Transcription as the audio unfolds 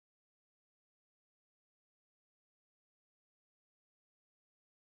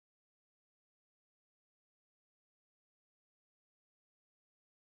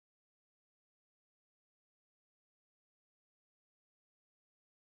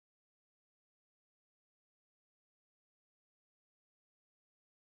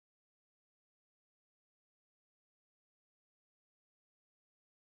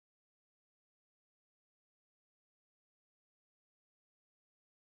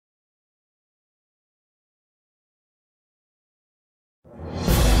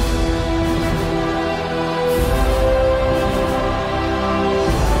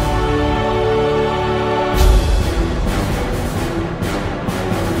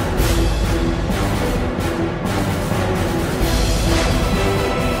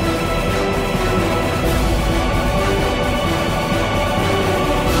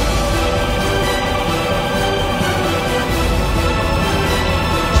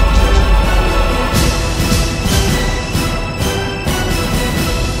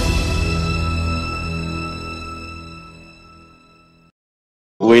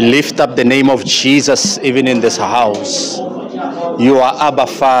We lift up the name of Jesus even in this house. You are Abba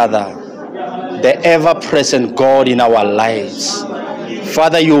Father, the ever-present God in our lives.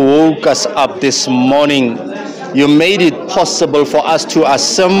 Father, you woke us up this morning. You made it possible for us to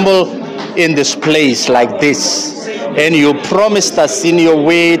assemble in this place like this. And you promised us in your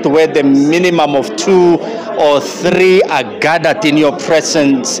word where the minimum of 2 or 3 are gathered in your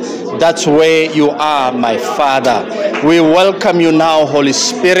presence. That's where you are, my Father. We welcome you now, Holy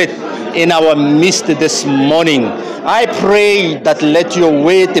Spirit, in our midst this morning. I pray that let your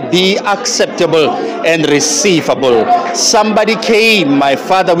word be acceptable and receivable. Somebody came, my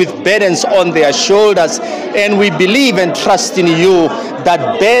Father, with burdens on their shoulders, and we believe and trust in you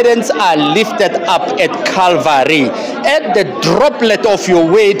that burdens are lifted up at Calvary. At the droplet of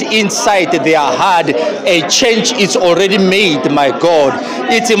your word inside their heart, a change is already made, my God.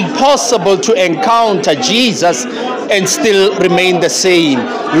 It's impossible to encounter Jesus and still remain the same.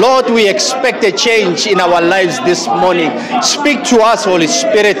 Lord, we expect a change in our lives this morning. Speak to us, Holy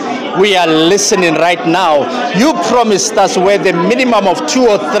Spirit. We are listening right now. You promised us where the minimum of 2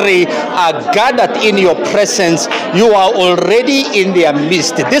 or 3 are gathered in your presence, you are already in their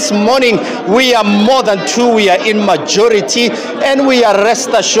midst. This morning, we are more than 2. We are in majority, and we are rest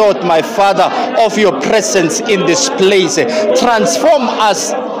assured, my Father, of your presence in this place. Transform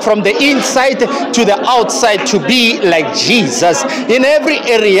us from the inside to the outside to be like Jesus in every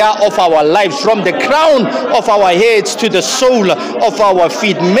area of our lives, from the crown of our heads to the sole of our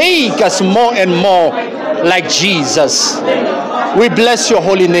feet. Make us more and more like Jesus. We bless your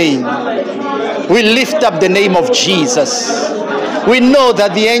holy name. We lift up the name of Jesus. We know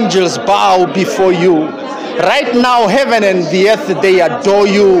that the angels bow before you. Right now, heaven and the earth, they adore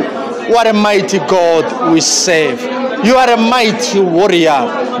you. What a mighty God we serve. You are a mighty warrior,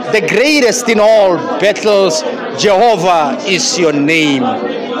 the greatest in all battles. Jehovah is your name.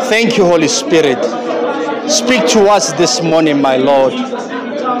 Thank you, Holy Spirit. Speak to us this morning, my Lord.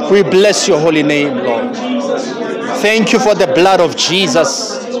 We bless your holy name, Lord. Thank you for the blood of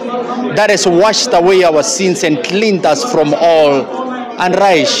Jesus that has washed away our sins and cleaned us from all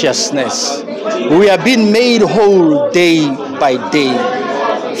unrighteousness. We have been made whole day by day.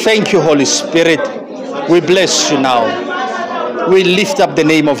 Thank you, Holy Spirit. We bless you now. We lift up the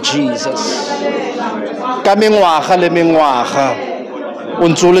name of Jesus.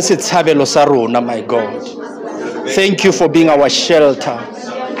 My God. Thank you for being our shelter.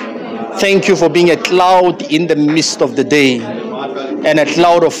 Thank you for being a cloud in the midst of the day and a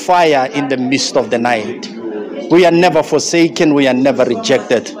cloud of fire in the midst of the night. We are never forsaken. We are never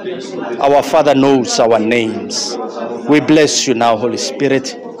rejected. Our Father knows our names. We bless you now, Holy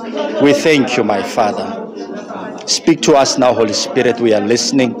Spirit. We thank you, my Father. Speak to us now, Holy Spirit. We are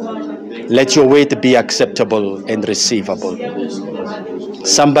listening. Let your word be acceptable and receivable.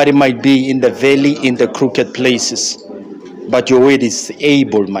 Somebody might be in the valley, in the crooked places, but your word is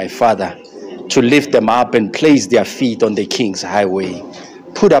able, my Father, to lift them up and place their feet on the King's highway.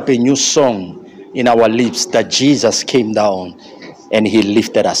 Put up a new song in our lips that Jesus came down and he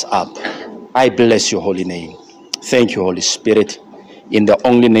lifted us up. I bless your holy name. Thank you, Holy Spirit, in the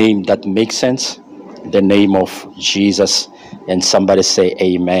only name that makes sense, the name of Jesus. And somebody say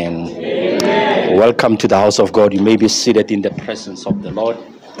amen. Amen. Welcome to the house of God. You may be seated in the presence of the Lord.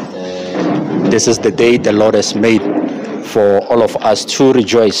 This is the day the Lord has made for all of us to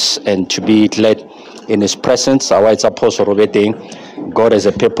rejoice and to be glad in his presence. Our Apostle Robert, God has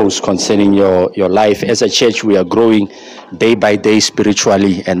a purpose concerning your life. As a church, we are growing day by day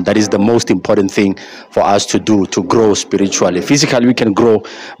spiritually, and that is the most important thing for us to do, to grow spiritually. Physically, we can grow,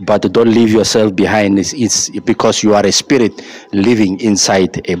 but don't leave yourself behind. It's because you are a spirit living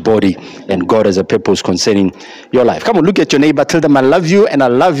inside a body, and God has a purpose concerning your life. Come on, look at your neighbor. Tell them, I love you, and I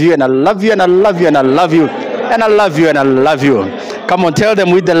love you, and I love you, and I love you, and I love you, and I love you, and I love you. Come on, tell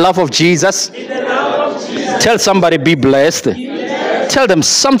them with the love of Jesus. Tell somebody, be blessed. Tell them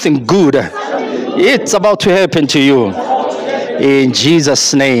something good. It's about to happen to you. In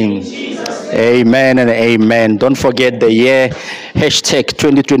Jesus' name. Amen and amen. Don't forget the year, hashtag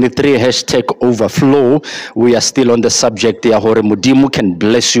 2023, hashtag overflow. We are still on the subject there. Hore Mudimu can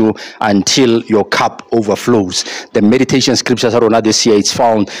bless you until your cup overflows. The meditation scriptures are on this year. It's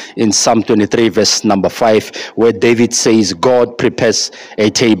found in Psalm 23, verse number 5, where David says, God prepares a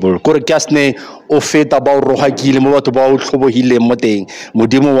table. o feta ba o rohakile mo batho ba o tlhobohileng mo teng.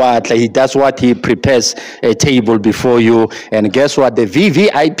 Modimo wa tla, he does what? He prepares a table before you, and guess what? The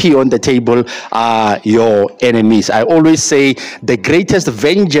VVIP on the table are your enemies. I always say the greatest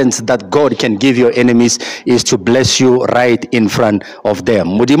vengeance that God can give your enemies is to bless you right in front of them.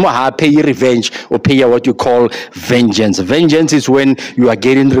 Modimo ha pay revenge or pay what you call vengeance. Vengeance is when you are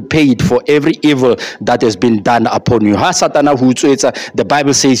getting repaid for every evil that has been done upon you. Ha satana hu tswetsa, the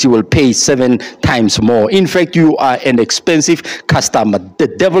Bible says you will pay 7 times more. In fact, you are an expensive customer. The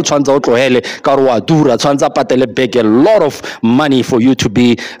devil tshwantsa o tlohele ka re wa dura, tshwantsa patele back a lot of money for you to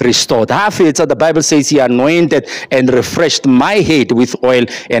be restored. Ha fetsa, the Bible says he anointed and refreshed my head with oil,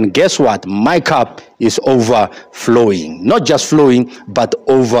 and guess what? My cup is overflowing. Not just flowing, but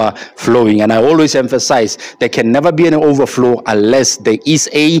overflowing. And I always emphasize there can never be an overflow unless there is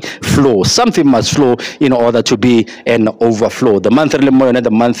a flow. Something must flow in order to be an overflow. The month of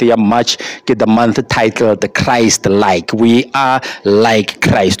March, get the month titled the Christ-like. We are like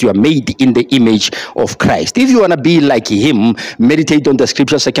Christ. You are made in the image of Christ. If you want to be like him, meditate on the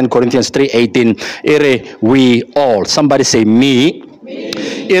scripture, 2 Corinthians 3:18. We all, somebody say me.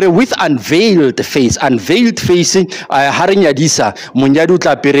 With unveiled face, harinyadisa munyadi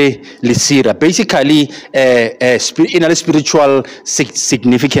utla pere lisira. Basically, in a spiritual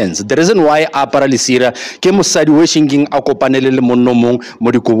significance. The reason why apara lisira ke mosadi we shinging akopanele le monno mong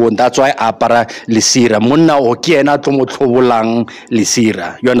mo dikobong. That's why apara lisira. Monna o ke ena tlo mo tlhobolang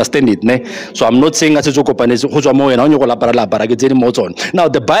lisira. You understand it, ne? So I'm not saying atse kopanetse go tswa mo wena o nyo go lapara ke tsedi mo tsone. Now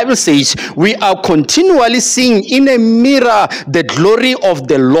the Bible says we are continually seeing in a mirror the glory of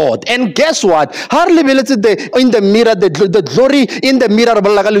the Lord. And guess what? In the mirror, the glory in the mirror.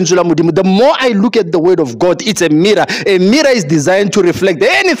 The more I look at the word of God, it's a mirror. A mirror is designed to reflect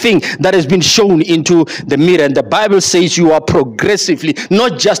anything that has been shown into the mirror. And the Bible says you are progressively,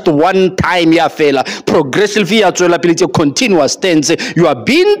 not just one time, progressively, continuous tense. You are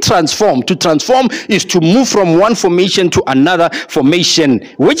being transformed. To transform is to move from one formation to another formation.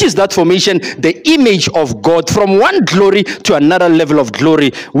 Which is that formation? The image of God, from one glory to another level of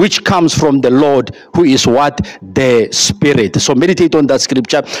glory, which comes from the Lord, who is what? The Spirit. So meditate on that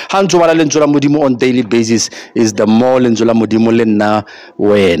scripture. On daily basis is the more lenzula modimo lena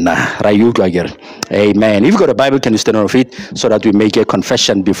wena. Amen. If you've got a Bible, can you stand on your feet so that we make a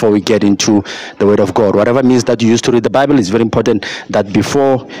confession before we get into the word of God? Whatever means that you used to read the Bible, is very important that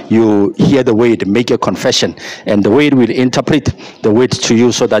before you hear the word, make a confession, and the word will interpret the word to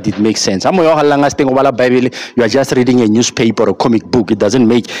you so that it makes sense. You are just reading a newspaper or comic book. It doesn't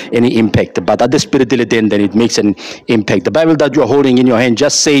make any impact, but at the spiritual then it makes an impact. The Bible that you are holding in your hand,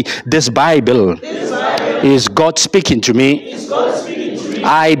 just say, this Bible is God speaking to me.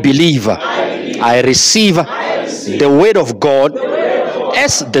 I believe, I receive the word of God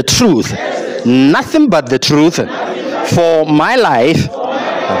as the truth, nothing but the truth for my life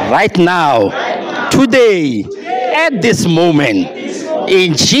right now, today, at this moment,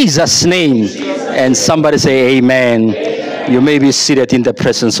 in Jesus' name. And somebody say amen. You may be seated in the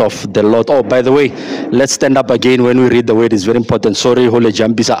presence of the Lord. Oh, by the way, let's stand up again when we read the word. It's very important. Sorry, holy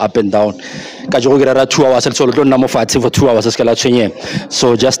jumpisa up and down. 2 hours, for 2 hours.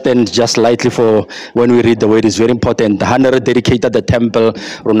 So just stand just lightly for when we read the word. It's very important. The Hannah dedicated the temple.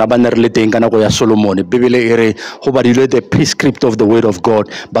 Solomon. The prescript of the word of God.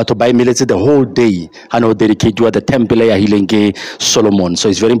 But to buy military the whole day. Hannah dedicate to the temple healing Solomon. So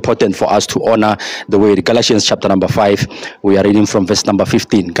it's very important for us to honor the word. Galatians chapter number 5. We are reading from verse number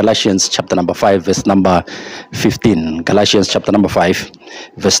 15. Galatians chapter number 5, verse number 15. Galatians chapter number 5,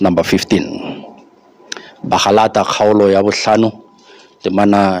 verse number 15. Bahalata khaulo ya bohlano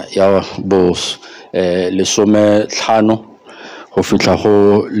temana ya bo lesome tlhano go fitla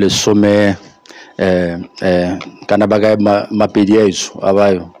go lesome kana ba ga mapedi a iso a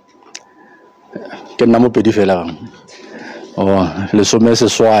bayo ke nna mo pedi fela oh lesome se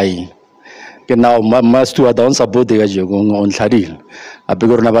swai. Now, must do a dance about the Gajon on Chadil. A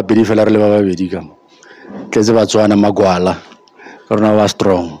bigger number belief a little Vedicam. Kezawana Maguala, Corona was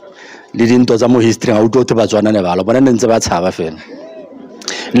strong. Leading to some history out to Bazuana Nevala, but then the Bats have a fail.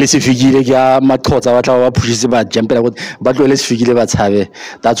 Let's figure my thoughts about pushes about jumping out, but let's figure what's have.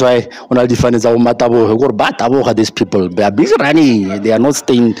 That's why when I define it, Matabo or Batabo had these people. They are busy running, they are not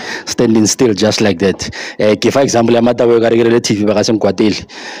standing still just like that. For example, a matter of relative Bagasan Quatil,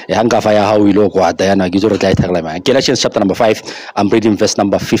 a hanga fire how we look what Diana gives or Galatians chapter number 5. I'm reading verse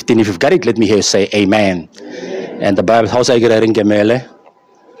number 15. If you've got it, let me hear you say amen. And the Bible, how's I get a ring gemele?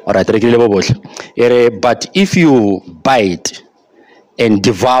 All right, but if you bite and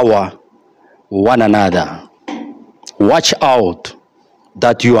devour one another, watch out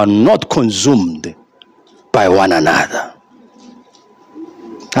that you are not consumed by one another.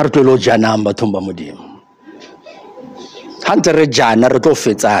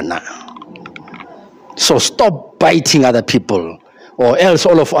 So stop biting other people, or else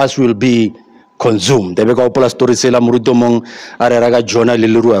all of us will be consumed. Debe ka opola story sela moruti mong a rera ka Jonah le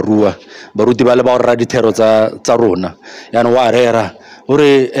leruarua baruti ba le ba rra dithero tsa rona yana wa rera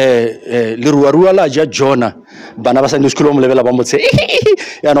ore leruarua la ja Jonah bana ba sa sekolo mo lebela ba motse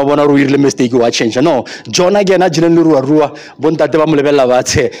yana bona ro irile mistake wa change. No, Jonah ke na jile leruarua bontate ba mo lebela ba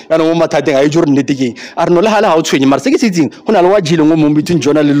tshe yana mo mathateng a ijure nnetiki a re no le hala ha o tshwenye mara se ke setsing go na le wa jile ngo mo between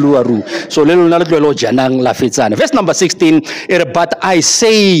Jonah le leruarua. So le lona le tlwelo janang la fetsana. Verse number 16, but I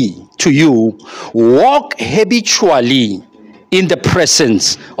say to you, walk habitually in the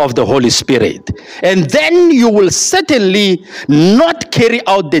presence of the Holy Spirit, and then you will certainly not carry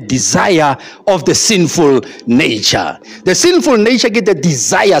out the desire of the sinful nature. The sinful nature get the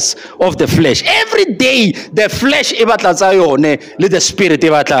desires of the flesh. Every day the flesh e batla tsa yone le the spirit e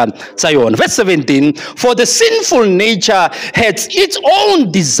batla tsa yone. Verse 17, for the sinful nature has its own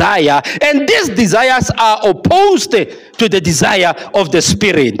desire, and these desires are opposed to the desire of the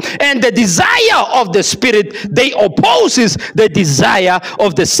spirit, and the desire of the spirit they opposes the desire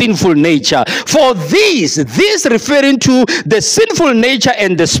of the sinful nature. For these referring to the sinful nature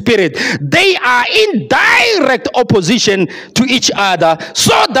and the spirit, they are in direct opposition to each other,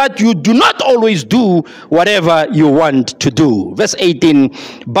 so that you do not always do whatever you want to do. Verse 18,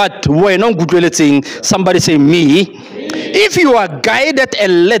 but when somebody say me, if you are guided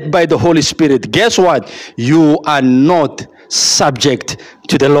and led by the Holy Spirit, guess what? You are not subject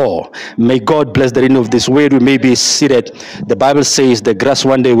to the law. May God bless the reading of this word. We may be seated. The Bible says the grass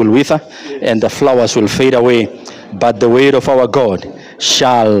one day will wither and the flowers will fade away, but the word of our God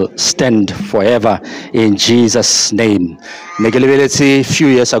shall stand forever, in Jesus' name. A few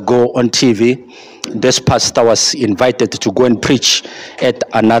years ago on TV, this pastor was invited to go and preach at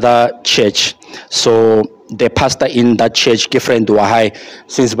another church. So the pastor in that church, friend wahai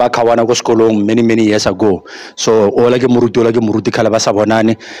since bakawana go skolong many years ago. So olage muruti kalabasa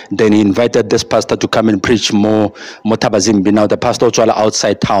bonani. Then he invited this pastor to come and preach more tabazimbi. Now the pastor was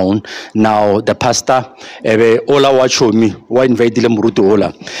outside town. Now the pastor ola wacho mi wa invite le muruti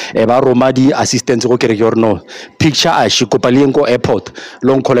ola. Eba romadi assistant go kereke no picture a shikopalienko airport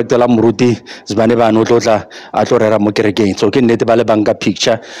long collector la muruti zbane ba no tlotla a tlorera mo kerekeng. So ke nnete ba le banka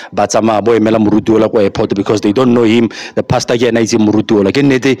picture ba tsama bo emela muruti ola ko airport, because they don't know him. The pastor ke na itse muruti ola ke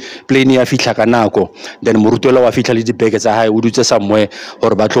nnete plane ya fitla ka nako, then muruti ola wa fitla le di bag tsa hae o dutse somewhere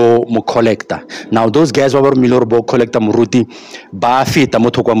or ba tlo mo collector. Now those guys ba ba romile bo collector muruti ba feta mo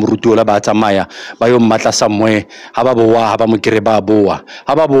thoko muruti ola ba tsamaya ba yo mmatla somewhere ha ba boa ha ba mo kire ba boa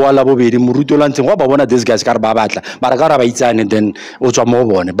ha ba boa la bobedi muruti ola ntse wa ba bona these guys ka re ba batla mara ka ra ba itsane, then o tswa mo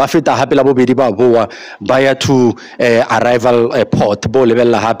bone ba feta hape la bobedi ba boa ba ya to arrival port bo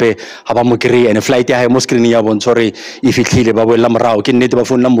lebella hape ha ba mo kire and flight ya mo screen ya bon sorry if itlhile ba boela morao ke nnete ba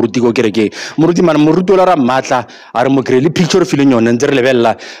phone la muruti go kereke muruti man muruti ola ra matla a re mo kire le picture feeling yone ntse re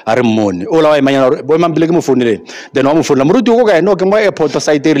lebella a re mmone ola wa imanyana bo mambile ke mo phone le then wa mo phone la muruti go ka no ke mo airport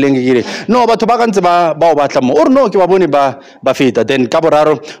site e rileng ke no batho ba ka ntse ba o batla mo or no ke ba bone ba feta, then ka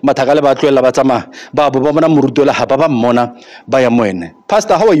boraro mathakale ba tloela ba tsama ba bona muruti ola ha ba mmona ba ya moene.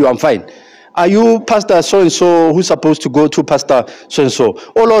 Pastor, how are you? I'm fine. Are you Pastor so and so who's supposed to go to Pastor so and so?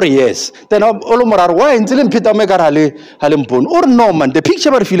 Oh Lord, yes. Then Olomorar, why until Peter Megarale Halempon? Or no man, the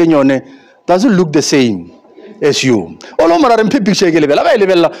picture of Filenione doesn't look the same as you. Olomorar and picture Gelebella.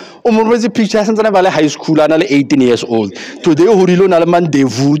 Omorezi picture hasn't high school and 18 years old. Today Hurilo Nalaman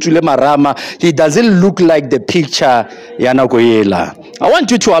Devu to Lemarama, he doesn't look like the picture Yana Goyela. I want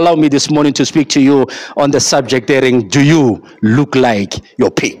you to allow me this morning to speak to you on the subject hearing, do you look like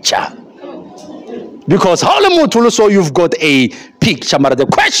your picture? Because so you've got a picture. But the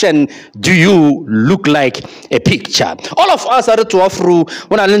question, do you look like a picture? All of us are to through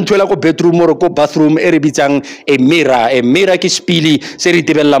when I learn to go bedroom or go bathroom, a mirror ki spili, seri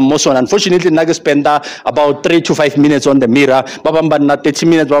tibella moson. Unfortunately, naga spend about 3 to 5 minutes on the mirror. Babamba 30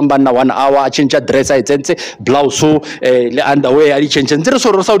 minutes, babamba 1 hour, change a dress, I sense, blouse, le underwear, I change. And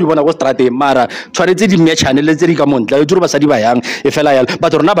so Saudi when I was strate mara, try to me channel, let's recomment, like Juba Sadibayang, if I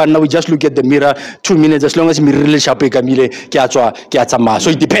but now we just look at the mirror 2 minutes as long as me really sharp kamile so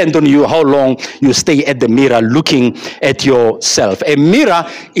it depends on you how long you stay at the mirror looking at yourself. A mirror,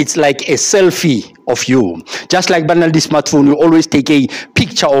 it's like a selfie of you. Just like banal this smartphone, you always take a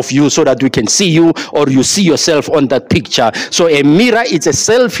picture of you so that we can see you or you see yourself on that picture. So a mirror is a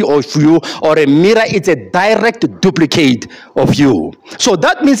selfie of you, or a mirror is a direct duplicate of you. So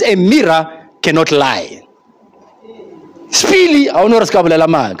that means a mirror cannot lie. Spili,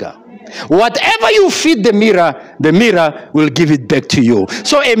 whatever you feed the mirror will give it back to you.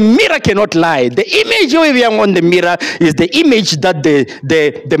 So a mirror cannot lie. The image you have on the mirror is the image that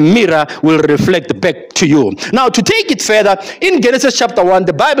the mirror will reflect back to you. Now, to take it further, in Genesis chapter 1,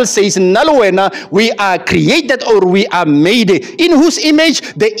 the Bible says, Naluena, we are created or we are made. In whose image?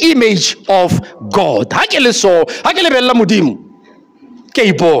 The image of God. Hakele so, hakele bella mudimu. Ke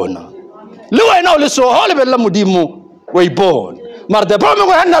ibona. Luena ole so, hole bella mudimu. We born. Why?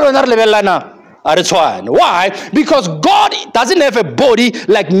 Because God doesn't have a body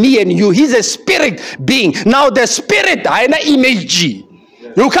like me and you. He's a spirit being. Now the spirit, I na image.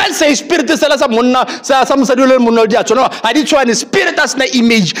 You can't say spirit is some I did try and spirit as na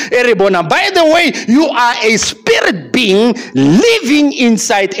image. By the way, you are a spirit being living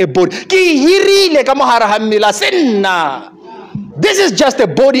inside a body. This is just a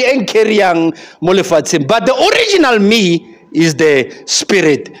body and carrying molefatim. But the original me is the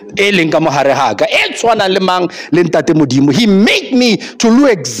spirit. He made me to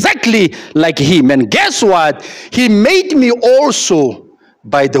look exactly like him. And guess what? He made me also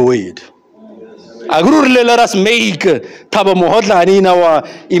by the word. Let us make Thabo Mogotlane in our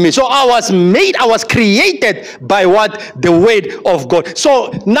image. So I was created by what? The word of God.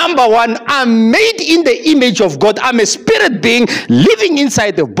 So number one, I'm made in the image of God. I'm a spirit being living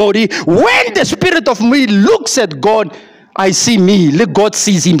inside the body. When the spirit of me looks at God, I see me. God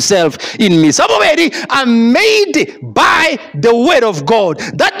sees himself in me. Somebody, I'm made by the word of God.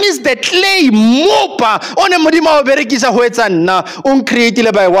 That means the clay mopa on a modima berekisa huetana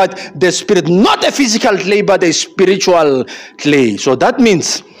uncreated by what? The spirit. Not a physical clay, but a spiritual clay. So that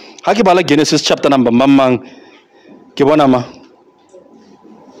means Hakibala Genesis chapter number mamang Kibonama.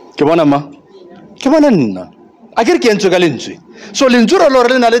 I get so Linjura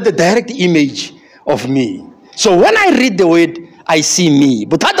Lorena the direct image of me. So when I read the word, I see me.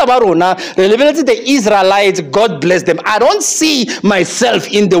 But related to the Israelites, God bless them. I don't see myself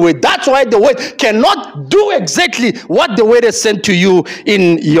in the word. That's why the word cannot do exactly what the word has sent to you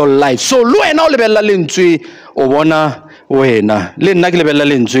in your life. So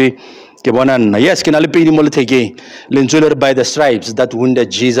yes, by the stripes that wounded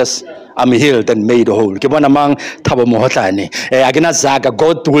Jesus, I'm healed and made whole. God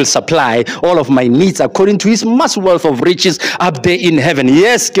will supply all of my needs according to his mass wealth of riches up there in heaven.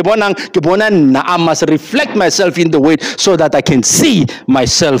 Yes, I must reflect myself in the word so that I can see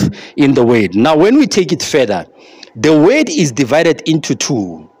myself in the word. Now, when we take it further, the word is divided into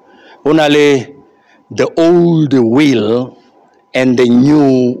two. Only the old will and the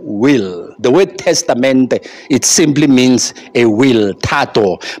new will. The word testament, it simply means a will,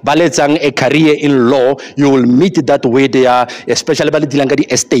 tato. Baletsang a career in law, you will meet that way there, especially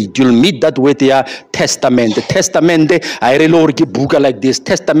Balidilangadi estate. You'll meet that way there, testament. Testament, I really book like this.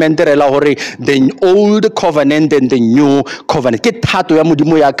 Testament, the old covenant and the new covenant. Ke tato ya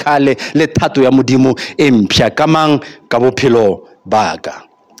mudimu ya kale, le tato ya mudimu empia kamang kabopilo baga.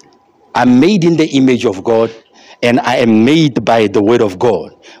 I'm made in the image of God. And I am made by the word of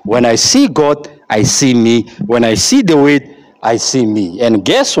God. When I see God, I see me. When I see the word, I see me. And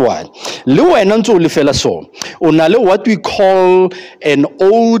guess what? What we call an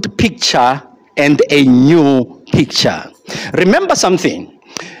old picture and a new picture. Remember something.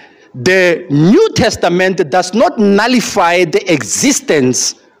 The New Testament does not nullify the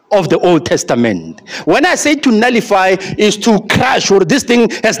existence of the Old Testament. When I say to nullify, is to crash, or this thing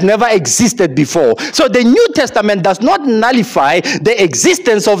has never existed before. So the New Testament does not nullify the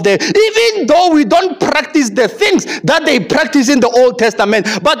existence of even though we don't practice the things that they practice in the Old Testament,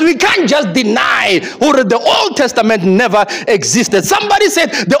 but we can't just deny or the Old Testament never existed. Somebody said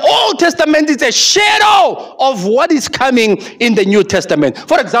the Old Testament is a shadow of what is coming in the New Testament.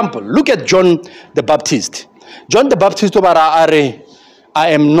 For example, look at John the Baptist. John the Baptist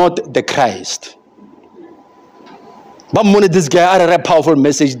I am not the Christ. But when this guy had a powerful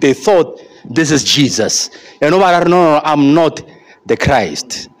message, they thought this is Jesus. And no, I'm not the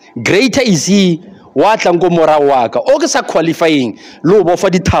Christ. Greater is he. What lang go mora waka. Ogasa qualifying. Lobo for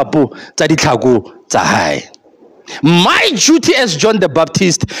the Thabo tadi thago high. My duty as John the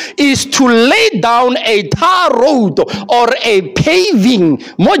Baptist is to lay down a tar road or a paving.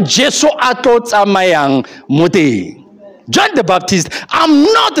 Mo Jesu ato tsamayang mote. John the Baptist, I'm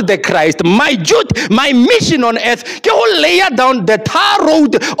not the Christ. My duty, my mission on earth, ke ho lay down the tar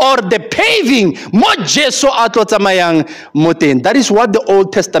road or the paving. That is what the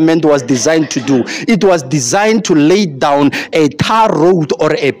Old Testament was designed to do. It was designed to lay down a tar road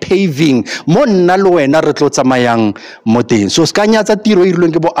or a paving. So skanyatsa tiro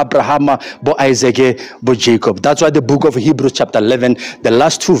irilweng ke bo Abraham, bo Isaac, bo Jacob. That's why the book of Hebrews chapter 11, the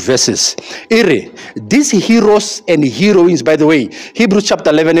last 2 verses. These heroes and heroines, by the way, Hebrews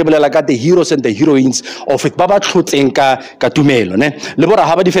chapter 11, got the heroes and the heroines of it.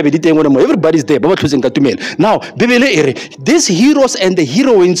 Everybody's there. Now, these heroes and the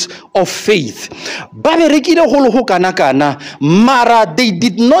heroines of faith, Mara, they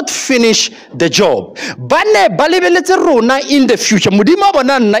did not finish the job. In the future,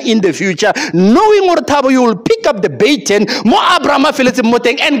 in the future, knowing what Thabo, you will pick up the baton,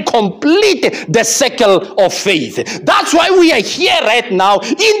 and complete the circle of faith. That's why we are here right now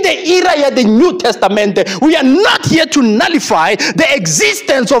in the era of the New Testament. We are not here to nullify the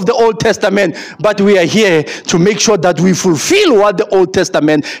existence of the Old Testament, but we are here to make sure that we fulfill what the Old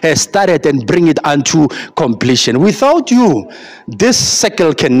Testament has started and bring it unto completion. Without you, this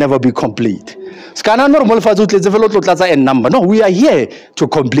cycle can never be complete. No, we are here to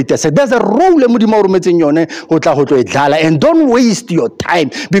complete this. There's a role, and don't waste your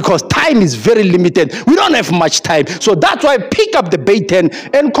time, because time is very limited. We don't have much time. So that's why pick up the baton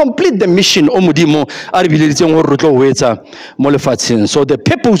and complete the mission. So the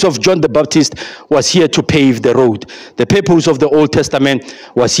purpose of John the Baptist was here to pave the road. The purpose of the Old Testament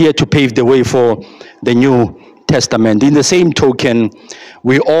was here to pave the way for the New Testament. In the same token,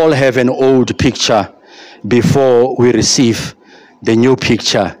 we all have an old picture before we receive the new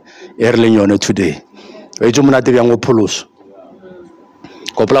picture early on today.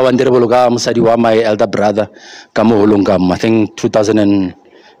 My elder brother, I think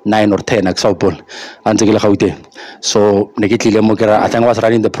 2009 or 10, so I think I was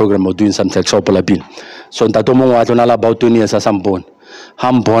running the program or doing something. So about 2 years as I'm born.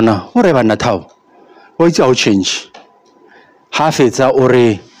 What's our change? Half it's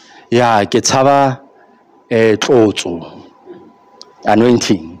already, yeah, get Hava a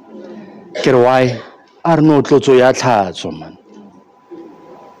anointing. Get why are not Loto Yata, man.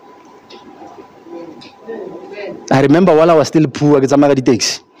 I remember while I was still poor, I get some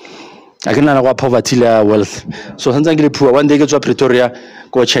takes. I can know poverty wealth. So sometimes poor. One day go to Pretoria,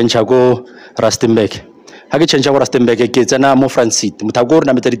 go change, go Rustenburg. Hage change our Rustenburg kids and more Francis. Mutagor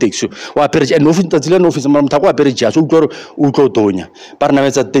na metari takes you. Wa perich and office Tazilan office Mutawa Perija, Ugo Tonya.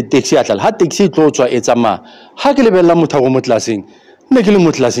 Parnamets at the taxi atal. Had taxi clothes or it's a ma. Hagelebella Mutawamutlasing.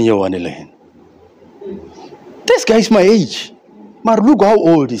 Negilumutlasing your one lane. This guy is my age. But look how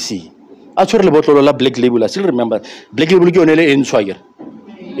old is he. Actually, about Black Label, I still remember. Black Label in Swagger.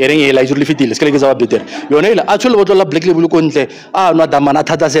 Ering Elijah Lifitil, Skelligas better. Yonela, actually, what Black Label Conte, not the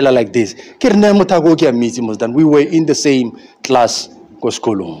Manatazela like this. Kernemotagokia meetings than we were in the same class,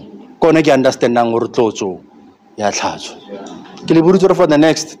 Coscolo. Konegi understand or Toto. Yatach. Kiliburu for the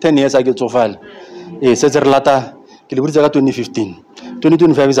next 10 years, I get so far. Cesar Lata, Kiliburu 2015.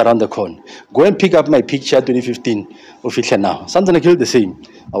 2025 is around the corner. Go and pick up my picture 2015 official now. Something like the same.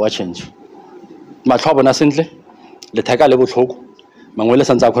 Our change. My trouble nascently. The Taka level talk. Manguela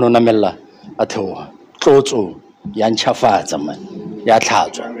Santa Conamella Ato. Toto. Yanchafa, man.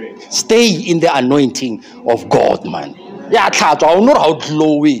 Yataja. Stay in the anointing of God, man. Yataja. I don't know how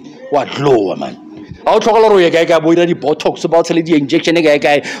glowy. What lower, man. I'll talk a lot of guy we already talks about the injection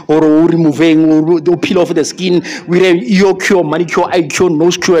guy or removing or peel off the skin. We have ear cure, manicure, eye cure,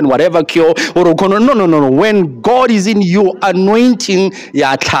 nose cure, and whatever cure or no. When God is in you, anointing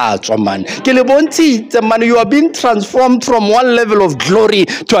ya touch, man. Kelebonti, man, you are being transformed from one level of glory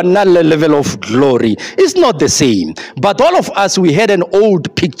to another level of glory. It's not the same. But all of us, we had an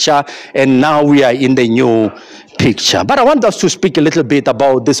old picture, and now we are in the new picture. But I want us to speak a little bit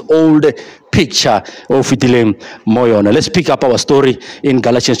about this old picture of Itilem Moyona. Let's pick up our story in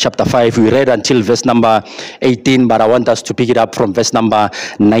Galatians chapter 5. We read until verse number 18, but I want us to pick it up from verse number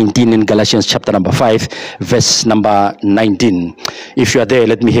 19 in Galatians chapter number 5, verse number 19. If you are there,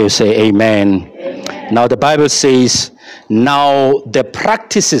 let me hear you say amen. Now the Bible says, now the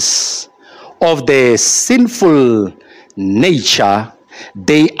practices of the sinful nature,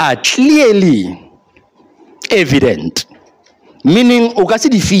 they are clearly evident, meaning ukasi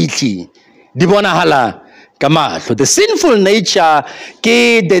difiti dibona hala The sinful nature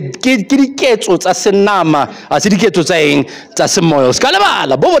ke diketso tsa senama a se diketso tsa eng tsa semoya ska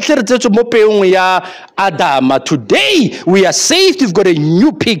lebala bo botle re tsetso mo peong ya Adama. Today we are saved, we've got a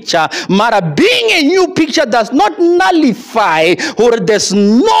new picture. Mara being a new picture does not nullify or there's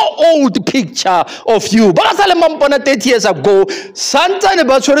no old picture of you. Ba sa le mampona 30 years ago santane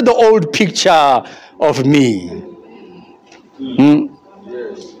ba tshwere the old picture of me.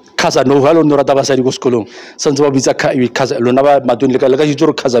 Casanova lo nora taba sa di go sekolong santse ba bitsa lona ba matone le ka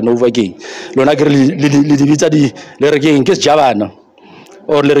ditoro Casanova ke lona ke le di bitsa di le re ke eng ke Javana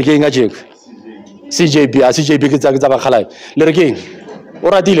or le re ke eng a jek CJB ke tsa ba khala le re ke eng o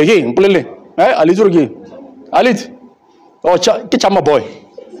ratile ke eng polele a le ditoro ke alit o ke chama boy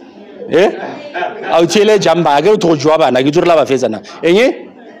a o tshele jamba ke go jwa bana ke la ba fetsana eng.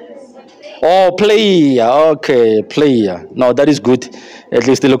 Oh, player. Okay, player. No, that is good. At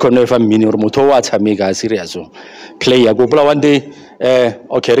least look on if I'm meaning or moto watch amiga serious. Player. Go play one day.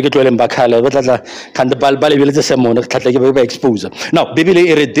 Okay, we get to Mbakala. But can the ball will the same one expose. Now,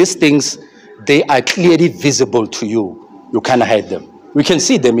 baby, these things they are clearly visible to you. You can't hide them. We can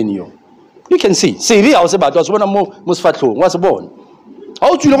see them in you. You can see. See, we also about us when I'm most fat was born.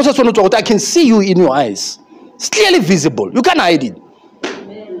 How do you know? I can see you in your eyes. It's clearly visible. You can't hide it.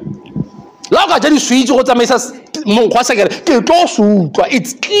 It's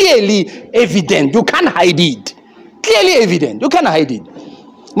clearly evident. You can't hide it. Clearly evident. You can't hide it.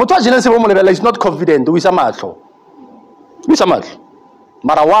 It's not confident.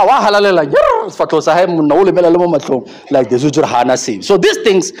 So these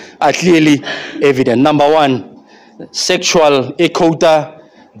things are clearly evident. Number one, sexual ekota,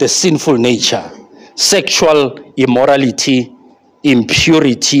 the sinful nature, sexual immorality,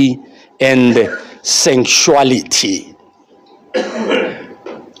 impurity, and sensuality.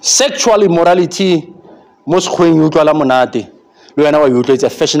 Sexual immorality, most when you call monate, it's a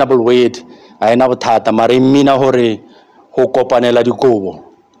fashionable word. I never thought a marimina hore, hokopanela di gobo,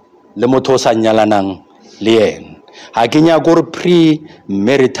 lemotosa nyalanang, lien. Haginya go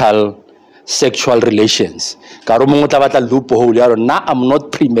pre-marital sexual relations. Karumota loophole. Now I'm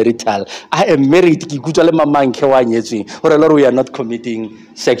not premarital. I am married. We are not committing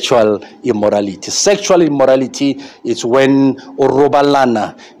sexual immorality. Sexual immorality is when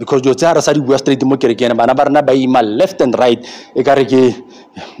orobalana because you tell us that we are straight to left and right.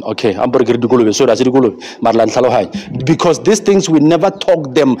 Okay, because these things we never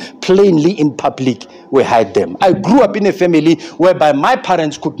talk them plainly in public. We hide them. I grew up in a family whereby my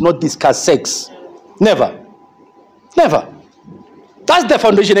parents could not discuss sex. Never. Never. That's the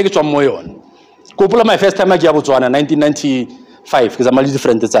foundation I get from Moyon. Kupula my first time I came to Botswana 1995 because I'm a little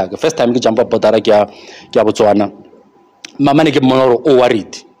different. First time I jump up Botara kia Botswana. Mama ne ke monoro o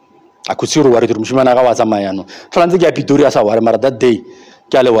worried. I could see worried. Mshimana ka waza mayano. Franzi kia Pitori asa worried. Mara that day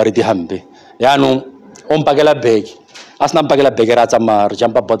kia le worried hambe. Yano ompagela bag. Asna ompagela bag era zamar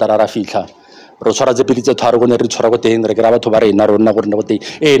jump up Botara rafika. Rochora zepilitse tharo go ne re tshwara go teng re graba thoba re na rona go rena go teng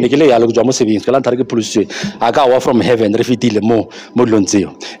ne ke le yalo go jwa mo savings ka la thare ke police aka wa from heaven re fitile mo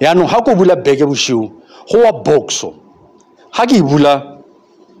lontseo ya no ha go bula beke boshiu go wa boxo ha ke bula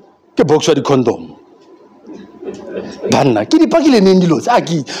ke boxo di condom banna ke di pakile neng dilo tsa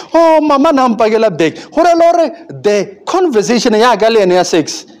ki oh mama na mpakela bag gore lore the conversation ya ga le ene ya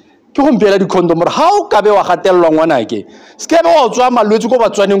sex ke go mpela di condom re ha o ka be wa gatelelwa ngwana ke se ke be wa tswa malwetse go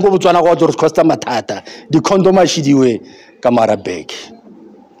batswaneng go botswana go tlo costa mathata di condom a shidiwe ka mara bag.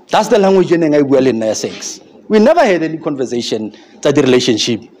 That's the language in I well in sex. We never had any conversation that the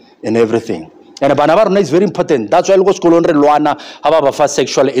relationship and everything. And Banavarna is very important. That's why I go school on Luana about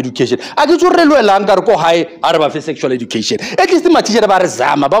sexual education. I go to Reluanga go high about sexual education. At least the teacher about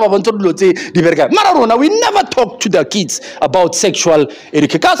Zama, Baba Bontote, Diverga. Marona, we never talk to the kids about sexual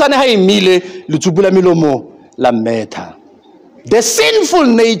education. Mile, Lutubula Milomo, La Meta. The sinful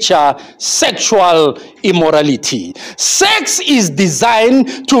nature, sexual immorality. Sex is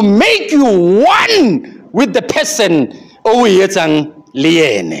designed to make you one with the person. Oh, yetang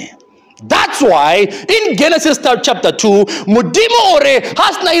liene. That's why in Genesis chapter 2, Mudimo ore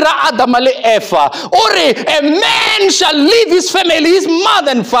hasnaira adamale efa ore a man shall leave his family, his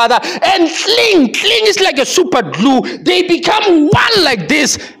mother and father, and cling. Cling is like a super glue. They become one like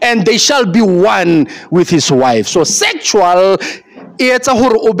this, and they shall be one with his wife. So sexual, it's a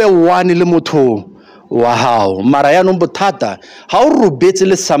hor obe one le motho. Wow, Maraya no botata. How rubetse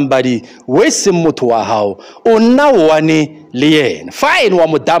le somebody we se motho wa hao. O na wane le yena. Fine, wa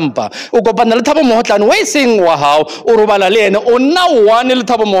mo dampa o kopana le Thabo Mogotlane wa seng wa hao o robala le yena o nna one le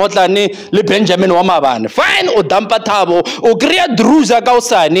Thabo Mogotlane le Benjamin wa Mabane. Fine, o dampa Thabo o kreya Druza ka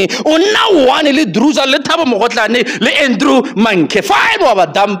osane o nna one le Druza le Thabo Mogotlane le Andrew Manke. Fine, wa ba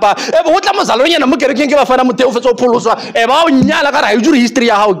dampa e bo tla mozalonyana mo kerekeng ke ba fana motho o fetsa o pholoswa e ba o nyala ka ra jure history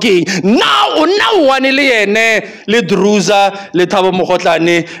ya hao ke now o nna one le yene le Druza le Thabo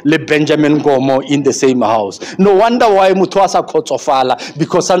Mogotlane le Benjamin Gomo in the same house. No wonder why mutho a sa khotsofala,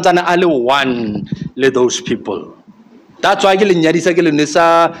 because santsane a le one le those people. That's why ke le nyadisa ke le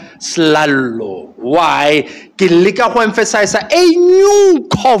nesa slalo. Why? Ke leka go emphasize a new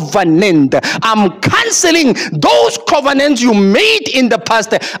covenant. I'm canceling those covenants you made in the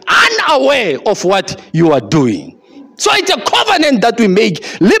past, unaware of what you are doing. So it's a covenant that we make.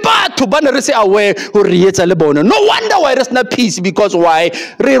 Aware. No wonder why there's no peace, because why?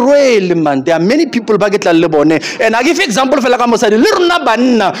 Man, there are many people and I give example when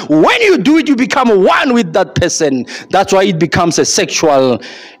you do it, you become one with that person. That's why it becomes a sexual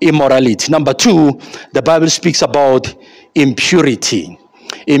immorality. Number 2, the Bible speaks about impurity.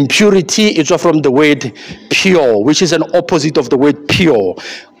 Impurity is from the word pure, which is an opposite of the word pure.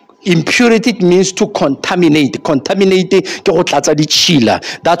 Impurity means to contaminate. Contaminate ke go tlatsa ditshila.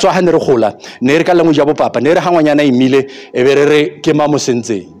 That's why hane re gola ne re ka language ya bo papa ne re hangwanyana imile e be re ke mamo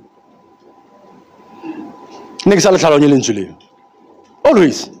sentse ne ke sa le tlhalonye lentswe le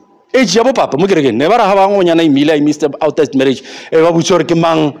always age ya bo papa mo kereke ne ba ra ha bangwanyana imile I missed out test marriage e ba butso re ke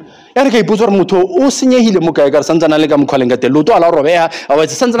mang ya re ka ipotsa re motho o senyehile mo kae ka santsana le ka mkhwaleng ka te loto ala robeha a wa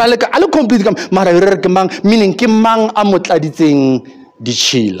santsana le ka ale complete ka mara re ke mang, meaning ke mang a motladitseng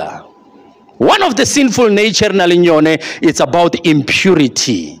dichila. One of the sinful nature nalinyone, it's about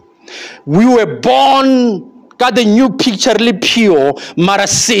impurity. We were born got the new picture pure, mara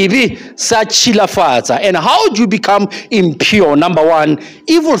sebi sa chilafatsa. And how do you become impure? Number 1,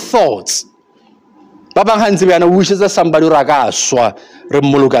 evil thoughts. Babang hanzi bana wishes that somebody ragaswa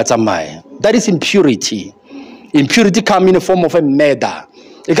remuluga tsamaya. That is impurity. Impurity come in the form of a murder.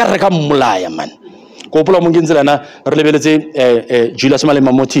 Ikareka mulaya man. Kopola munginzela na relebeletse Julius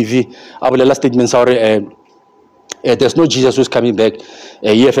Malema mo TV abulela statements are there's no Jesus who's coming back.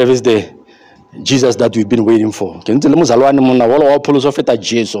 EFF is the Jesus that we've been waiting for. Kentsele mozalwane mona wala wa pholoso feta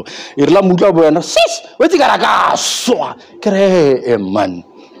Jesu. Irla mutla boyana sis wethi karaka swa kre man.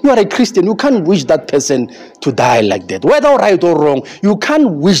 You are a Christian. You can't wish that person to die like that. Whether right or wrong, you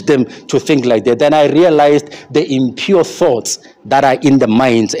can't wish them to think like that. Then I realized the impure thoughts that are in the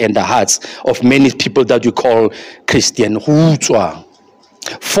minds and the hearts of many people that you call Christian.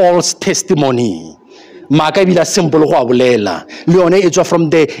 False testimony. Makabila simple leone it's from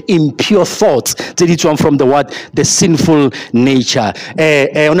the impure thoughts. It's from the what? The sinful nature.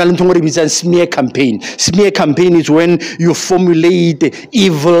 Smear campaign. Smear campaign is when you formulate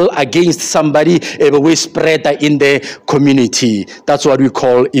evil against somebody, we spread in the community. That's what we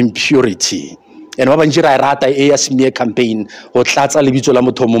call impurity. And a smear campaign. I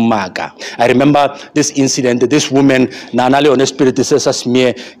remember this incident, this woman, Nana Leone Spirit says a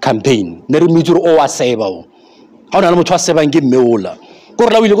smear campaign. Before I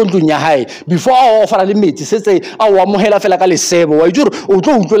offer a limit, he says, I want to have a sebo. I do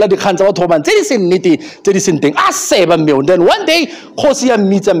the cancer of Thomas. There is a nitty, there is something. I save a meal. Then one day, Hosia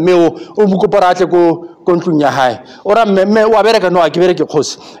meets a meal, Umukuparatico. High or a American no, I give it a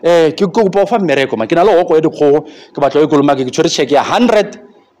course. Kikupo from America, I can allow to call Kabatu check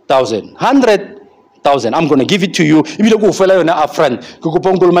 100,000. I'm going to give it to you. If you go fellow a friend,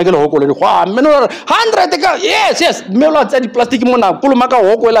 Kukupongul Michael Hoko, 100. Yes, Mela said plastic mona, Kulumaka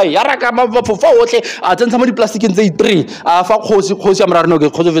Hokola, Yaraka for 4, attend somebody plastic in the 3.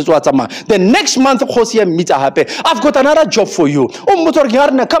 The next month, Hosia meets a happy. I've got another job for you.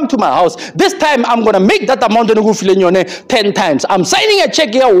 Come to my house. This time I'm going to make that amount of 10 times. I'm signing a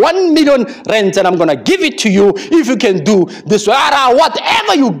check here, 1 million rent, and I'm going to give it to you if you can do this.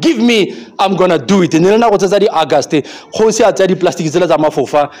 Whatever you give me, I'm going to do it. In August, Jose at the plastic zela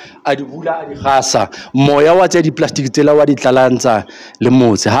mafofa, Adibula Adihasa, Moya at the plastic zela wadi talanza,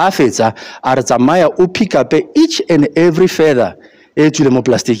 Lemons, Hafeza, Arzamaya, who pick up each and every feather, to the more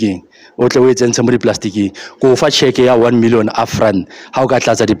plasticking. Wait and somebody plasticky. Go for check 1 million upfront. How got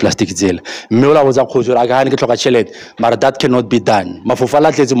the plastic zeal? Mula was a closure. I can't get a chelet, but that cannot be done.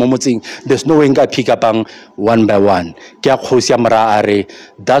 Mafufala says a moment. There's no way I pick up one by one.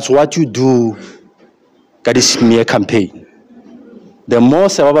 That's what you do. Got this smear campaign. The more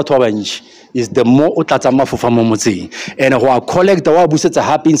Sabato is the more utatama for famomoti. And who collect the wabusets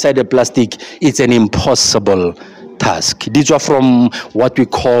happy inside the plastic, it's an impossible task. These are from what we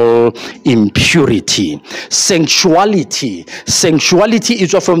call impurity. Sensuality. Sensuality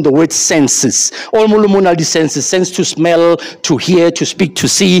is from the word senses. All the senses, sense to smell, to hear, to speak, to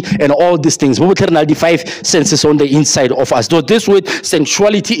see, and all these things. We will the 5 senses on the inside of us. So this word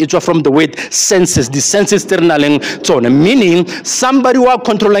sensuality is from the word senses. The senses meaning somebody who are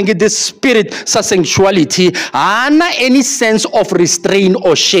controlling this spirit sensuality, any sense of restraint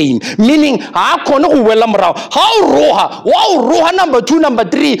or shame. Meaning, how roha, wow, roha number 2, number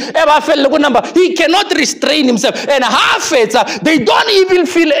 3, he cannot restrain himself. And they don't even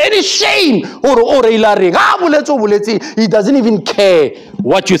feel any shame. He doesn't even care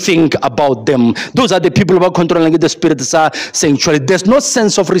what you think about them. Those are the people who are controlling the spirit sensuality. There's no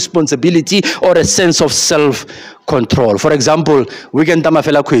sense of responsibility or a sense of self-control. For example, we can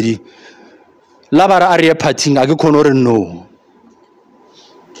tamafela kwedi. Labara area parting age konore no.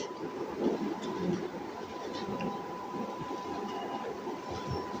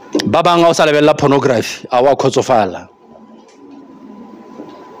 Babanga o salebella pornography awa khotsofala.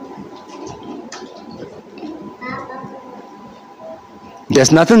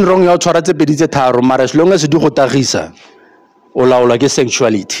 There's nothing wrong ya tshwara tse pedi tse tharo, mara as long as di go tagisa o laola ke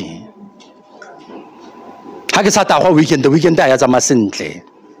sexuality. Ha ke sa tagwa weekend, the weekend a ya tsama sentle.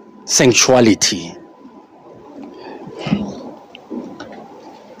 Sensuality.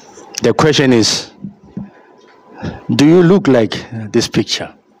 The question is, do you look like this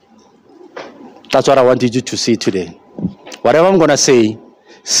picture? That's what I wanted you to see today. Whatever I'm going to say,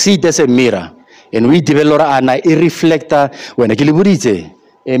 see it as a mirror. And we develop a reflector. When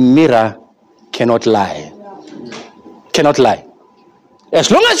a mirror cannot lie. Cannot lie. As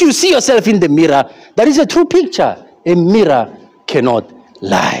long as you see yourself in the mirror, that is a true picture. A mirror cannot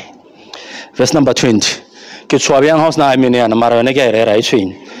lie. Verse number 20.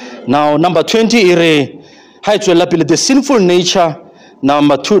 Now, number 20 the sinful nature.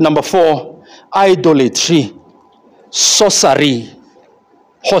 Number 4, idolatry, sorcery,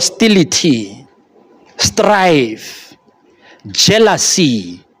 hostility, strife,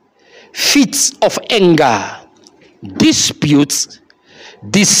 jealousy, fits of anger, disputes,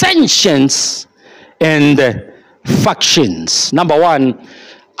 dissensions, and factions. Number 1,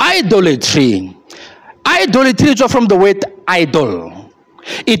 idolatry. Idolatry is from the word idol.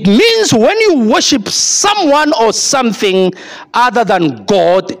 It means when you worship someone or something other than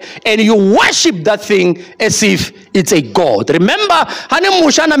God, and you worship that thing as if it's a God. Remember, I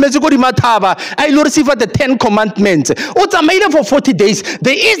receive the 10 commandments. For 40 days,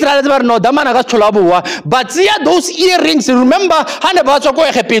 the Israelites were not but see those earrings. Remember,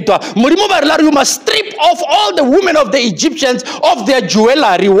 you must strip off all the women of the Egyptians of their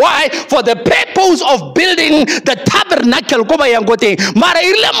jewelry. Why? For the purpose of building the tabernacle. They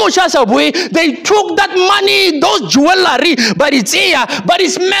took that money, those jewelry, but it's here, but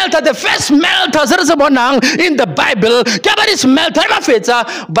it's melted. The first melters in the Bible, it's melted,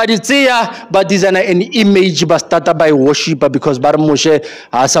 but it's here, but it's an image started by worshiper because Moshe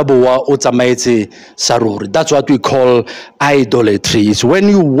Asabuwa Otamaiti Saruri. That's what we call idolatry. It's when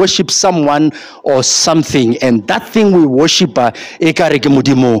you worship someone or something, and that thing we worship,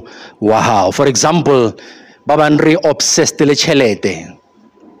 wow. For example, Babandri obsessed le chelete.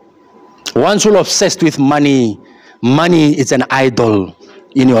 Once you're obsessed with money, money is an idol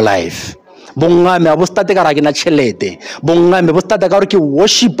in your life. Bongame abostate ka ragina chelete. Bongame abostate ka re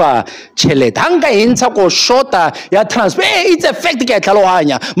worshipa chelete. Hanga insa ko shota ya transfer. It's a fact ke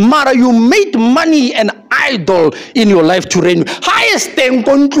tlhalohanya. Mara you made money an idol in your life to reign. Highest thing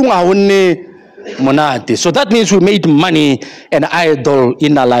kontlung a honne monate. So that means we made money an idol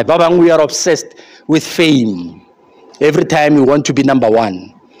in our life. Babang, we are obsessed with fame. Every time we want to be number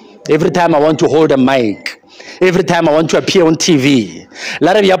 1. Every time I want to hold a mic. Every time I want to appear on TV.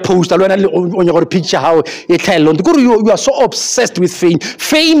 Post on your picture how you are so obsessed with fame.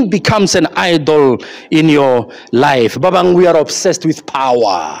 Fame becomes an idol in your life. Babang, we are obsessed with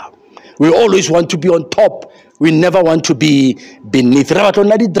power. We always want to be on top. We never want to be beneath. Driver,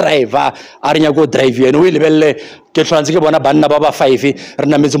 go drive you. And we lebelle ke transi ke bona banna ba ba 5 re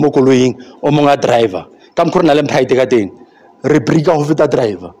nametse mo koloing o monga driver. Ka mkhore na le mphaite ka teng. Re brika ho feta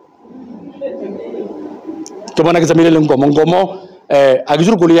driver. Ke bona ke tsamile le ngomo a ke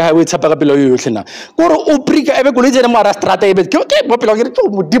koloi ya highway tsapa ka pelo yo yotlhena gore o brika ebe koloi tsena mo ara strata ebe ke mo pelo ke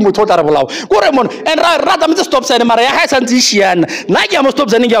mo dimo thota ra bolao gore mon and rata mo stop sign mara ya ha santse shiana na ke mo stop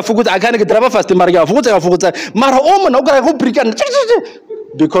sign ke a fokotsa a kana ke driver fast mara ke a fokotsa mara o mona o kra go brika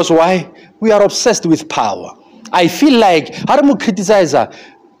because why? We are obsessed with power. I feel like how do you criticize her?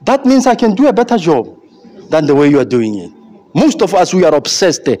 That means I can do a better job than the way you are doing it. Most of us, we are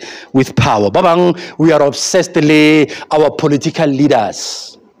obsessed with power. Babang, we are obsessed with our political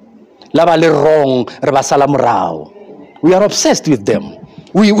leaders. Laba le wrong, reba sala morao. We are obsessed with them.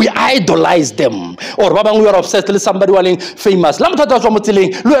 We idolize them. Or babang, we are obsessed with somebody who is famous.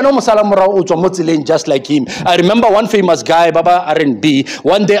 Just like him. I remember one famous guy, Baba R&B.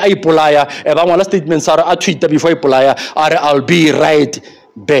 One day I polaya. One statement, Sarah, I tweeted before I polaya. I'll be right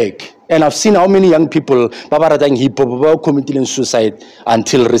back. And I've seen how many young people, Baba Radang hip hop, committing suicide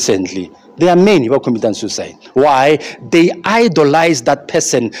until recently. There are many who are committing suicide. Why? They idolize that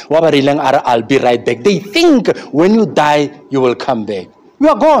person. I'll be right back. They think when you die, you will come back. You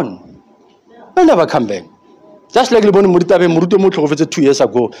are gone. You'll never come back. Just like Liboni Muritabe Muruto 2 years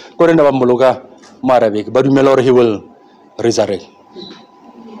ago, Korenda Mologa Marabek, but Melor he will resurrect.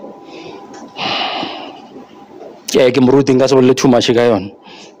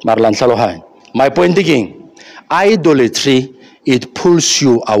 My point again, idolatry, it pulls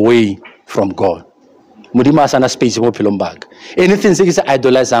you away from God. Mudima sana space mo pilombag. Anything say is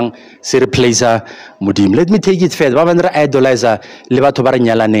idolizing, say replacer mudim. Let me take it further. Babandra idolizer leba to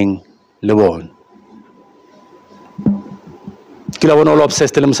baranyalaneng lebon. Kila wono all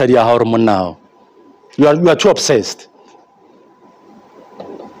obsessed telem sadia hormone now. You are too obsessed.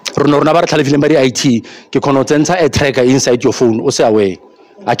 Ronornabar television bari IT ke konotenta a tracker inside your phone. Ose away.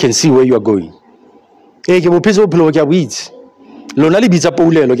 I can see where you are going. Ke bo phezo phelo ke weeds. Lona le bitsa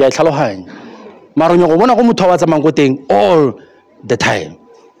poulelo ke a tlhalohanya. Maronyo go bona go motho wa tsamang go teng all the time.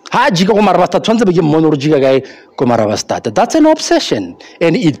 Ha jika go marabasta tshwantse be ke mono jika gae go marabasta. That's an obsession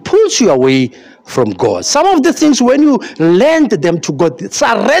and it pulls you away from God. Some of the things when you lend them to God,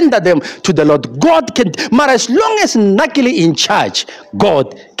 surrender them to the Lord, God can, but as long as Nakili in charge,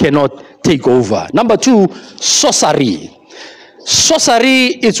 God cannot take over. Number 2, sorcery.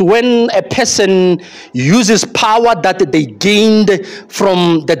 Sorcery is when a person uses power that they gained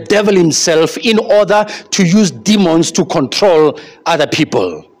from the devil himself in order to use demons to control other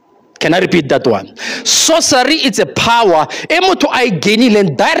people. Can I repeat that one? Sorcery is a power to I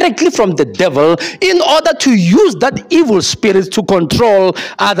gain directly from the devil in order to use that evil spirit to control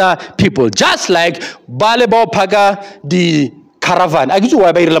other people. Just like Balebo Paga the caravan. I give you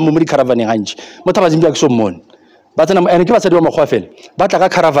why by Lamumri caravan hanj. Motabazimbiak so mon. But I'm an equivalent of Mahofel. But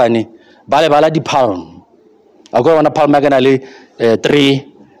like a caravani, Balabala di palm. I go on a palm maganali 3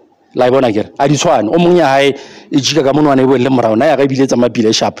 Libonagir. I just one. Omunia high Ichikamuana will lemra. I repeated my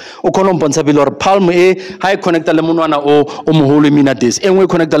bill shop. O column ponsabil palm high connect the lemonana or Omuhulumina this. And we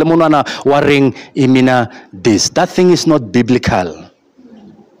connect the lemonana warring imina this. That thing is not biblical.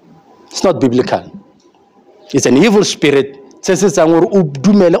 It's not biblical. It's an evil spirit. Says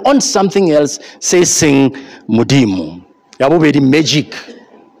on something else, say sing mudimu. Yabo be magic.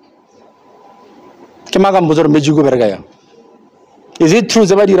 Kemaga mbozor magic go bergaya. Is it true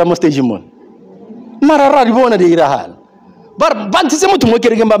zabadi ramo stage mon? Marara ribona de irahal. Bar banti se mutu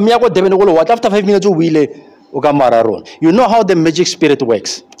mokerege mba miyago debene golo what after 5 minutes wile ugamararon. You know how the magic spirit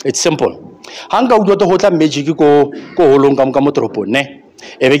works. It's simple. Hanga udoto hota magic ko holongam kamotropo ne.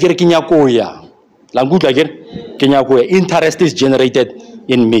 Ebekere kinyakoya. Language again, interest is generated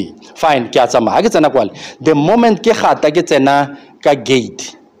in me. Fine, the moment ke ka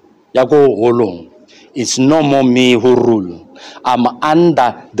gate, yago holong, it's no more me who rule. I'm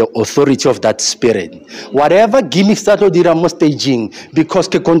under the authority of that spirit. Whatever gimmicks that I'm staging, because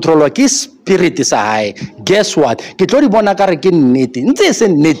the controller his spirit is high. Guess what? The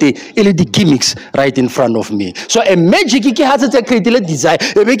gimmicks right in front of me. So a magic has a creative desire.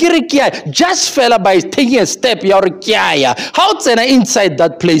 Just fell by taking a step. How inside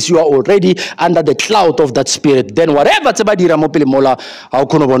that place you are already under the cloud of that spirit. Then whatever how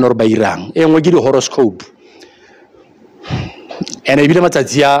and we give you horoscope. And I will not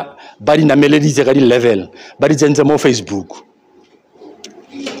say, but in a melody level, but it's more Facebook.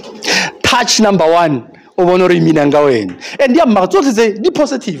 Touch number 1, Obonori Minangawen. And the Mark, what is the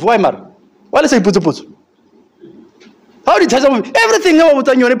positive? Why, Mark? What is it? Put. How did everything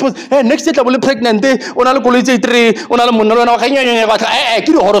about your post? Next day, I will be pregnant. On a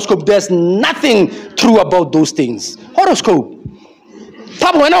horoscope, there's nothing true about those things. Horoscope.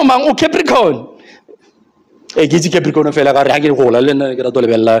 Thabo no Capricorn. Capricorn fela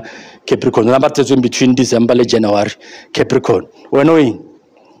Capricorn number between December and January. Capricorn. We're knowing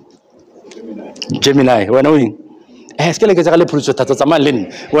Gemini. We're knowing.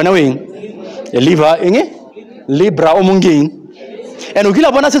 We're knowing Libra omunging. And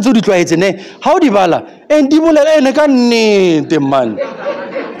ukila bona se tsudi tlwaetse ne. How di bala? And di bolela ene ka nnete man.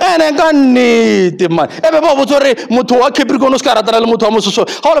 ene ka nnete man ebe ba botsa re motho wa Capricorn o ska ratana le motho wa mososo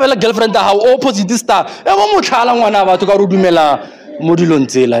ha o lebela girlfriend ya hao opposite star ebe mo tlhala ngwana batho ka re dumela mo dilong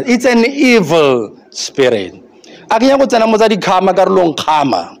tsela. It's an evil spirit. A ke nya go tsena mo tsa dikhama ka re long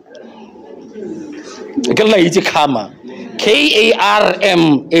khama ke la itse khama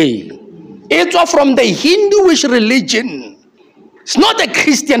KARMA. It's from the Hinduish religion. It's not a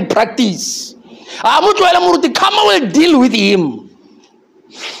Christian practice. Khama will deal with him.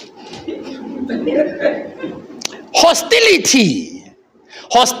 Hostility.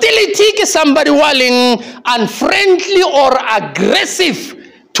 Hostility is somebody willing unfriendly or aggressive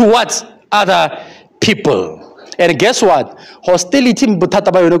towards other people. And guess what? Hostility is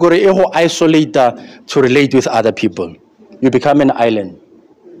isolate to relate with other people. You become an island.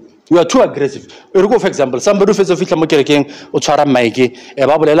 You are too aggressive. For example, somebody who says o tshwara mic e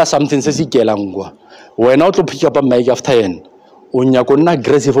ba bolela something se se kelangwa. Wena o tlo pick up a mic after yen. O nya go nna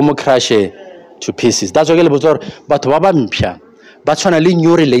aggressive mo crash to pieces. That's why le botsa batho ba ba mpya ba tshwana le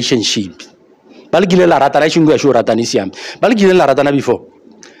new relationship. Ba le gile la ratana shingo ya sho ratana siam. Ba le gile la ratana before.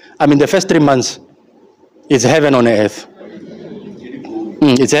 I mean the first 3 months it's heaven on earth.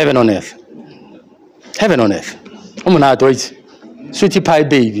 It's heaven on earth. Heaven on earth. Umonato wait. Sweetie pie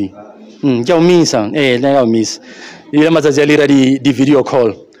baby. Ke o misa. Na o miss. Ile matsatsi a lera di video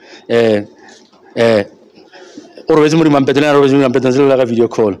call. Always mo mampetela always mo mampetela la video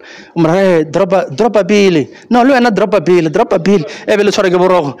call. Umra drop a bill. No, lo ena drop a bill. Ebe le tshwara ke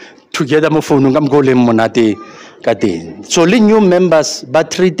borogo together mo phone ngam go le monate ka teng. So le new members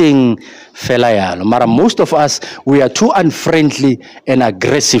but treating fela yalo. Mara most of us we are too unfriendly and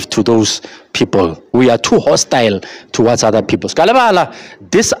aggressive to those people. We are too hostile towards other people.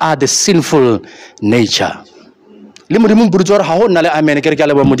 These are the sinful nature. That's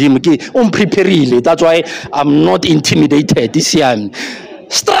why I'm not intimidated.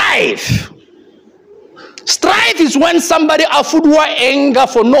 Strife. Strife is when somebody affordwa anger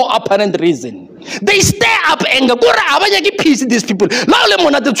for no apparent reason. They stir up anger. Peace, these people. Now le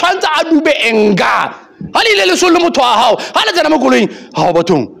mona the chance adube anger. Halile so le motho a hao. Hala tsena mo koloing. Ha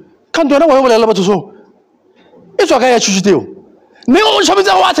bathong. Ka ntwana wa bolela batho so. E tswa ka ya tshutshiteo. Me o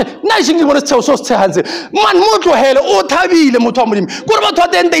tshobetsa wa tse. Na ishingi bona tseo so se hanse. Man mo tlohele o thabile motho wa modimo. Go re batho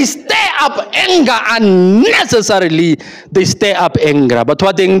then they stir up anger unnecessarily. They stir up anger. But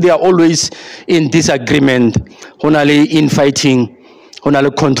what they are always in disagreement. Honale infighting. Honale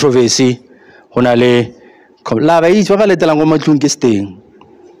controversy. Honale la ba itse ba letela ngo matlung ke steng.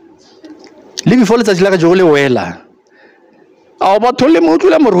 Le before le tsatsi la ka jo le wela. A ba thole mo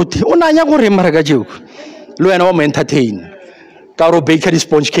tlula moruti. O nanya go re mara ka jeko. Lo yena wa mo entertain. Ka ro bakery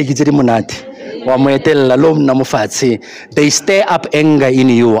sponge cake tse di monate. Wa mo etella lo mna mo fatshe. They stir up anger in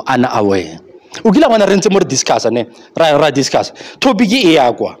you unaware. O kila bona re ntse mo re discuss ne. Ra discuss. Topic e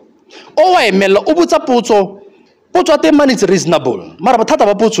ya kwa. O wa emela o botsa potso. Potso te man is reasonable. Mara bothata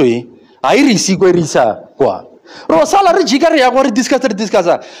ba potso e a e re isi go re isa kwa. Ro sala re jika re ya go re discuss.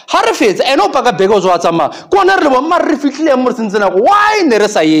 Ha re fetsa eno pa ka bego zo tsama. Ko na re le bo ma re fitlile mo sentsena go why ne re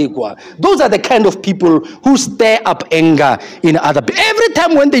sa ye kwa. Those are the kind of people who stir up anger in other people. Every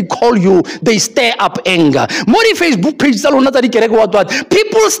time when they call you, they stir up anger. Mori Facebook page sa lona tsa di kereke what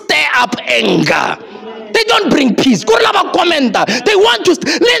people stir up anger. They don't bring peace. They want to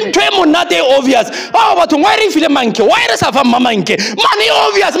obvious. Oh, but why if the monkey? Why is a monkey? Money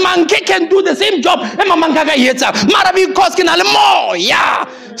obvious. Monkey can do the same job. Because more. Yeah.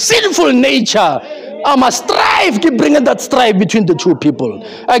 Sinful nature. I must strive. Keep bringing that strife between the two people.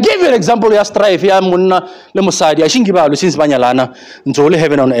 I gave you an example. Ya strife. Ya munna le musadi. I think about since banyalana. Ntole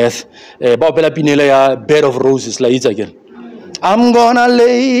heaven on earth. Bapela pinela ya bed of roses. La it's again. I'm gonna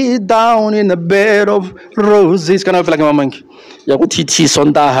lay down in a bed of roses. Kana opela ke mamanki. Ya go titi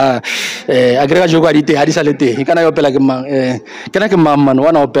sonda ha. Agrega jogo a dite hadisa lete. Kana opela ke mang. Kana ke mamman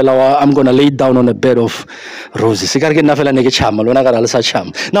wana opela wa I'm gonna lay down on a bed of roses. Sikare ke na fela ne ke chama lona ka la sa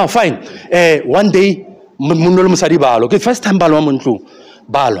chama. Now fine. One day munno le musadi balo. Ke first time balo mo ntlo.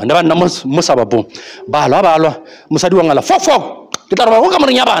 Balo. Nda ba nna mo sababo. Balo musadi wa ngala fok. For the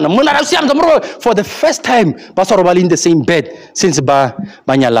first time, Pastor in the same bed since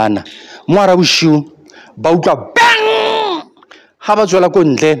Banyalana. Mwara wishu, Bauka bang! Habajwala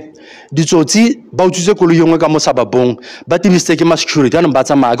konde, Dizoti, Bautuse Kuluyonga Mosababong, but in mistake my security and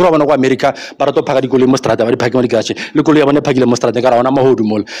Batama, Grova America, Barato Pagicoli Mostrata, Pagonicachi, Luculiana Pagila Mostrata, Garana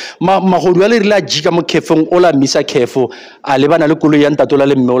Mahudumol, Mahuduali la Jigamo Kefong, Ola Misa Kefo, Alevana Luculian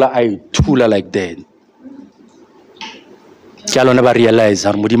Tatola Mola, I tula like that. Kialo never realized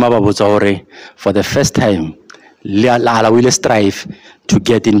for the first time, la will strive to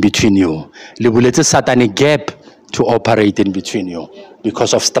get in between you. Le bulete satanic gap to operate in between you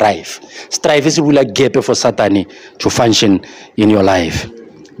because of strife. Strife is really a gap for Satan to function in your life.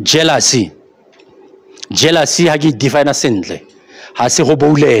 Jealousy. Jealousy ha ke define sentle. Ha se go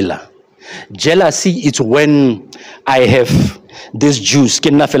boulela. Jealousy is when I have this juice,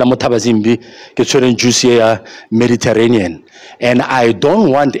 ke nna fela mo Thabazimbi ke tshwereng juice ya Mediterranean, and I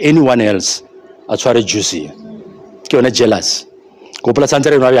don't want anyone else a tshware juice. Ke yone jealous. Go pla santse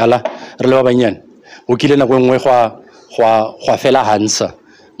re nwa bjala re le ba banyane. O kile na go nngwe gwa fela Hansa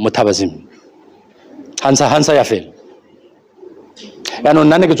mo Thabazimbi. Hansa ya fela. Ya no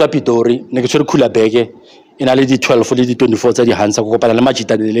nna ne ke tswa Pitori, ne ke tshwere khula beke ina le di 12 le di 24 tsa di Hansa go kopana le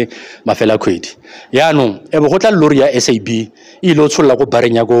majita le mafela khwedi. Ya no e bo go tla lori ya SAB e lo tsholla go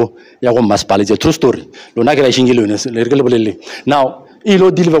bareng ya go masipala. It's a true story. Lona ke la shingile le re ke le bolele. Now e lo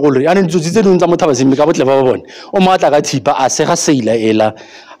deliver go lori ane ntse tse dintsa mo Thabazimbi ka botle ba bone o matla ka thipa a sega seila ela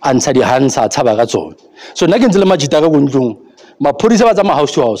antsha di Hansa tshaba ka tsone. So nna ke ntse le majita ka gontlong maphodisa ba tsa ma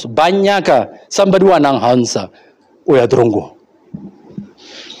house to house ba nyaka somebody wa nang Hansa o ya Drongo.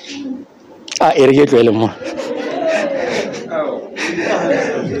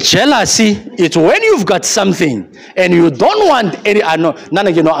 Jealousy is when you've got something and you don't want any. I know none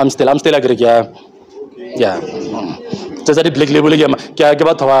of you know I'm still agree. Yeah. Tsa di black label ke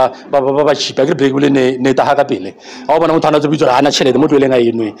ba thoba ba cheap agree black label ne ta ha ka pele a bona motho ana tse bitso hana chelete mo tlweleng a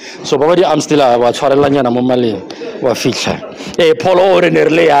enwe so ba di I'm still wa tshwarelanyana mo maleng wa fitla Paulo o re ne re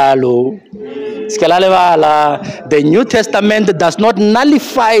le yalo. The New Testament does not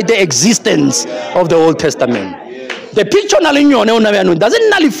nullify the existence of the Old Testament. The picture doesn't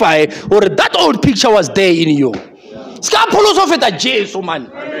nullify or that old picture was there in you. Ska Paulo so feta Jesu man.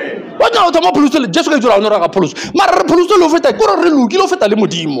 What now to Paulo Jesu ka tsura ona ra Paulo. Mara Paulo lo feta ko re lukile feta le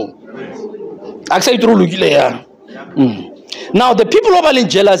modimo. Aksa itro lukile ya. Now the people who are in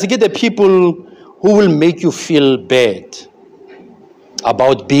jealousy get the people who will make you feel bad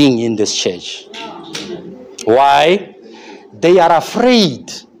about being in this church. Why? They are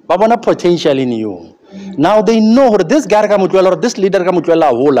afraid. But want a potential in you. Now they know this guy or this leader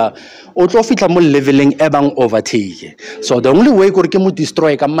hola o tlo fitla mo leveling ebang overtake. So the only way ko re ke mo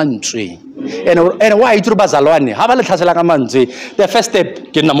destroy ka mantswe. And why itro bazalwane ha ba le tlhasela ka mantswe. The first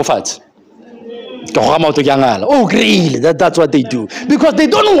step ke nna mo fatshe. Oh, really? That's what they do. Because they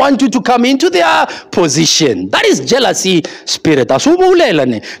don't want you to come into their position. That is jealousy spirit.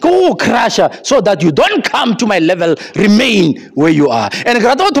 Go crusher so that you don't come to my level. Remain where you are. And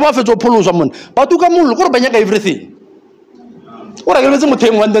everything. Ora ke letse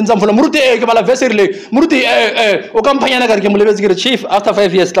motheng wa ntse mfola moruti ke bala verse rile moruti o kampanya ka re ke mo lebetse ke chief after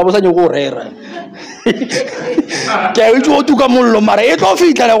 5 years tla bosa go rera ke a itse o tuka mollo mara e tlo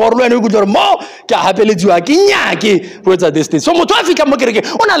fitla le gore lwena o go mo ke a hapeletsiwa ke nyake go etsa this thing. So motho a fitla mo kereke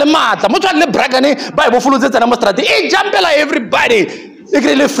o na le matla motho a le bragane ba e bofolotse tsena mo strate e jumpela everybody e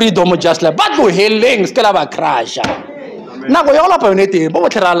krile freedom just like but go healing skela ba crusher. Nako ya lapa yone teng bo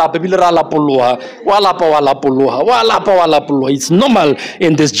botlhera lapa bile ra lapoloha wa lapoloha. It's normal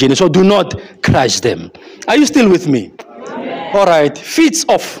in this journey, so do not crush them. Are you still with me? Amen. All right. Fits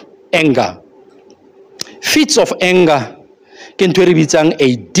of anger ke ntwe re bitsang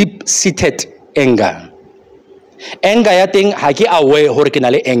a deep seated anger ya teng ha ke aware hore ke na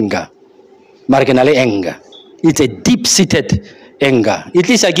le anger mara ke na le anger. It's a deep seated anger. It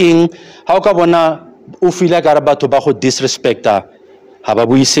is again how ka bona o feel ka re batho ba go disrespecta ha ba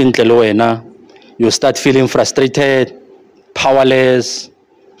bui sentle le wena. You start feeling frustrated, powerless.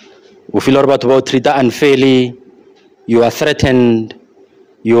 O feel gore batho ba o treat unfairly. You are threatened,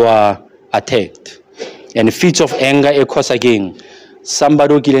 you are attacked. And fits of anger e cause again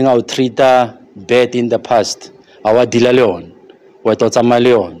somebody o kileng a o treat bad in the past awa dila le on wa tsamaya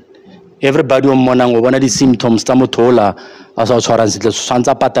le on. Everybody o monang o bona di symptoms tsa mothola a sa tshwarang sitle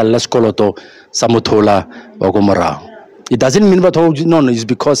swantsa patalla sekoloto sa mothola wa go morao. It doesn't mean that no, it's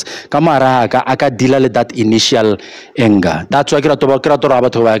because kamara aka deal with that initial anger. That's why asking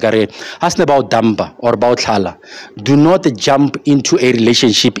about dampa or about hlala. Do not jump into a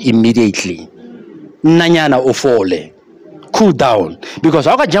relationship immediately. Nanyana ofole. Cool down, because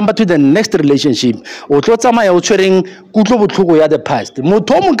I jump to the next relationship. Otlotama ya utshwereng kutlo botlhoko ya the past.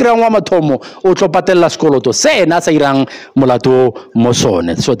 Motho mo kra wa mathomo o tlo patella skoloto se na sa irang molato mo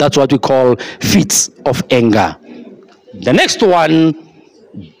sone. So that's what we call fits of anger. The next one,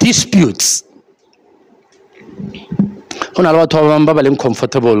 disputes. Hona le batho ba ba leng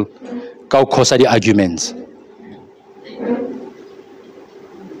comfortable ka o cause di arguments.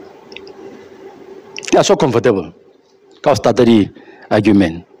 They are so comfortable. Start the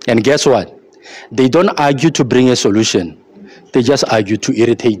argument. And guess what? They don't argue to bring a solution. They just argue to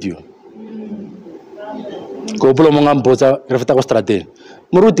irritate you. Ko polo mo ngambotsa re feta go strateng.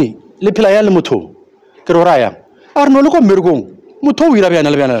 Moruti, le phela ya le motho. Ke ro raya. A re no le go mmerkong. Motho o ira bjana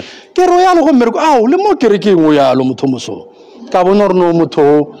le bjana. Ke ro ya le go mmerko. Ao, le mo kerekeng o ya lo motho moso. Ka bona re no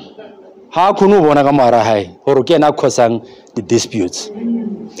motho ha khone bona ka mara hae gore ke ena khosang the disputes.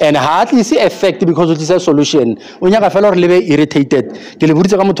 And hardly see effect because it is a solution. O nyaka fela re lebe irritated. Ke le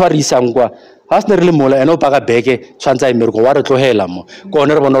butse ka motho a re isang kwa. Ha se re le mola ena o paka beke tshwantsa e mereko wa re tlogela mo. Ko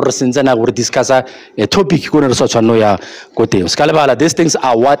ne re bona re sentse na go re discuss a topic ko ne re sa tshwanno ya go teng. Ska lebala, these things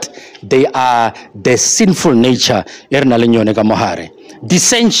are what they are, the sinful nature e re na le yone ka mohare.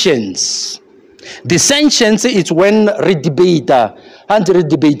 Dissensions. Dissensions is when re debate, and re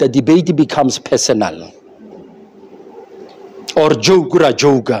debate becomes personal. Or joke,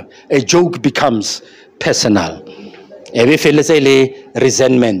 a joke becomes personal. Ebe feletse le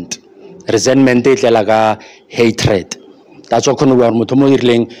resentment. Resentment e tlela ka hatred. That's why khone wa motho mo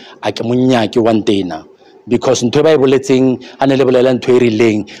irileng a ke monyaki wa ntena, because ntwe ba e boletseng a ne le bolela ntwe e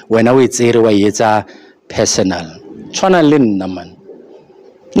rileng wena o e tsere wa etsa personal. Tshwana le nna man.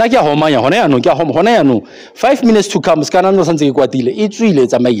 Na ke a homanya hona ya no ke a hona ya no 5 minutes to come skana no santse ke kwatile e tswile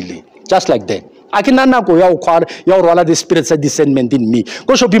tsamaile just like that. A ke na nako ya o khwara ya o rwala the spirits of discernment in me.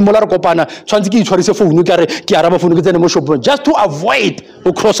 Go shopping mola re kopana tshwantse ke itshwarise phone ke re ke araba phone ke tsene mo shopong just to avoid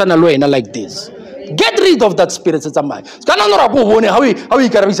go crossana le wena like this. Get rid of that spirit tsa mai. Skana no ra go bone how we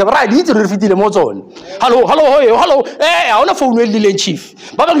ikarabisa right itse re fitile mo tsone. Hello ha ona phone e lileng chief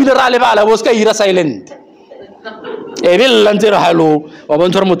ba ba ile ra le bala bo ska ira silent. So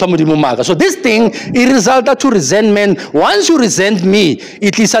this thing, it resulted to resentment. Once you resent me,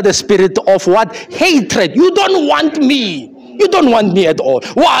 it is the spirit of what? Hatred. You don't want me. You don't want me at all.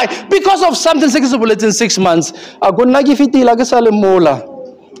 Why? Because of something in 6 months. I'm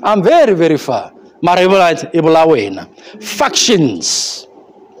very, very far. Factions.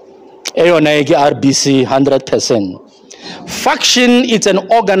 RBC 100%. Faction is an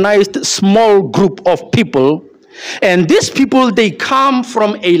organized small group of people. And these people, they come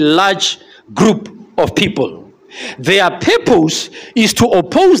from a large group of people. Their purpose is to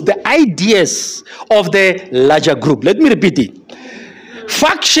oppose the ideas of the larger group. Let me repeat it.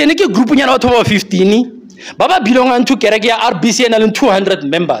 Faction is a group of 15. Baba belong to Keregia RBC and 200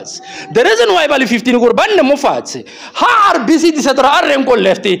 members. The reason why Bali 15 go ban mo fatse. Ha RBC disatra arengo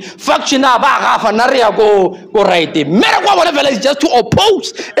lefty faction ba gafa naria go right. Merwa whatever is just to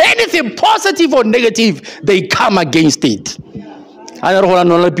oppose anything positive or negative, they come against it. Ana rola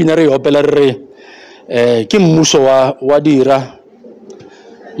no le pinare opelare ke mmuso wa dira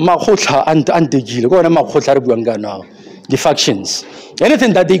makgotla antegile go na makgotla re buang ka now. The factions,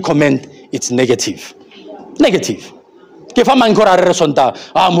 anything that they comment, it's negative. Negative. Ke fa man khora re sonta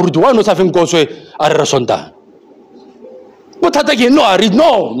muruti wa no sa feng koswe a re sonta. Bothata ke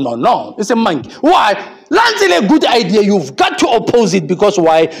no, it's a monkey. Why? That's a good idea. You've got to oppose it because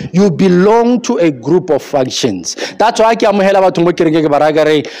why? You belong to a group of factions. That's why ke amohela batho mo kereke ke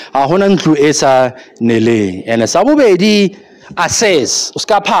baragare a hona ntlu esa nele ene sa bobedi assess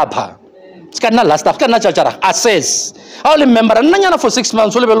uska phapha ska nna last after nna tjara assess. I remember nna for 6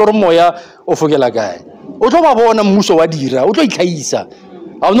 months o lebelo re moya o fogela kae. O tlo ba bona mmuso wa dira o tlo itlhaisa.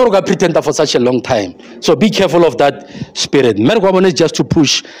 I will not pretend for such a long time. So be careful of that spirit. Merkwabone is just to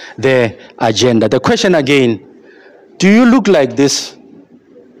push the agenda. The question again, do you look like this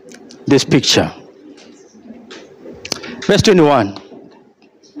picture? Verse 21.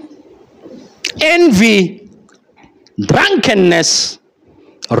 Envy, drunkenness,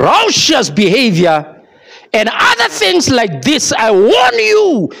 raucous behavior, and other things like this, I warn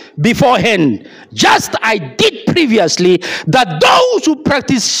you beforehand, just I did previously, that those who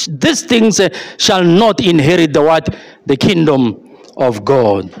practice these things shall not inherit the kingdom of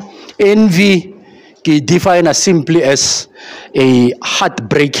God. Envy is defined as simply as a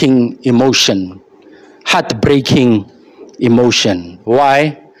heartbreaking emotion. Heartbreaking emotion.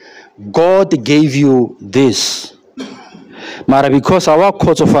 Why? God gave you this. Mara because our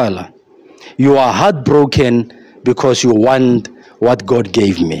court of Allah, you are heartbroken because you want what God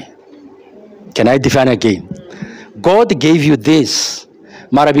gave me. Can I define again? God gave you this.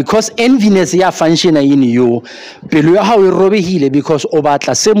 Mara because enviness ya function in you, pelu ya how robehile because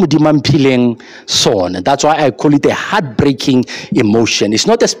obatla se modima mpileng son. That's why I call it a heartbreaking emotion. It's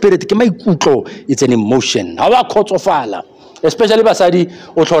not a spirit, it's an emotion. Our court of Allah, especially basadi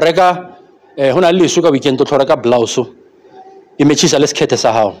o tloreka hona le suka weekend o tloreka blouse. Imechisa let's kete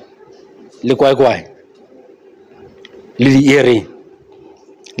sa how. Le kwai le di ere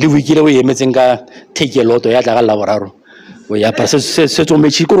le wikile we emetseng ka take a lot ya tla ga laboraro o ya pa se tso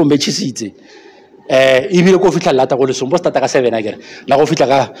mechi ko romechisitse Ibile ko fitla lata go le sombo stata ka 7 agere la go fitla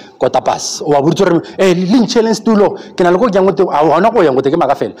ka kota pass o a butse re link challenge stulo ke na le go jang go te a hona go yang go te ke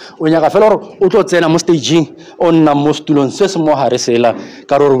maka fela o nya ka fela gore o tlo tsena mo staging o nna mo stulong se se mo hare sela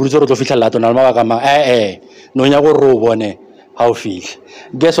ka re butse re tlo fitla lata na le mabaka ma no nya go ro bone ha o fitla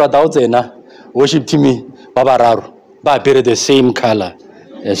guess what out tsena worship team ba bararo ba apere the same color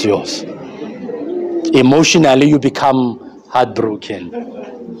as yours. Emotionally you become heartbroken.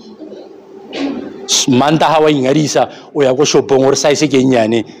 Manta hawa ingarisa o ya go shopong or size ke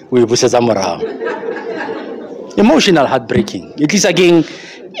nyane o e busetsa morao. Emotional heartbreaking. It is again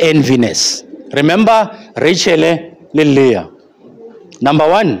enviness. Remember Rachel le Leah. Number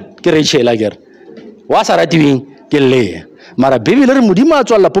 1 ke Rachel ager. Wa sa ratiwing ke Leah. Mara Bibele re modimo a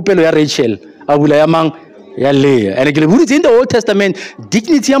tswalla popelo ya Rachel a bula ya mang ya Leah. And in the Old Testament,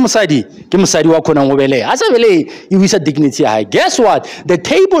 dignity ya mosadi ke mosadi wa khona go bele. Asa bele e wisa dignity ya. Guess what? The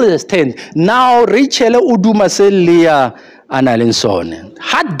table is turned. Now Rachel o duma se Leah analeng sone.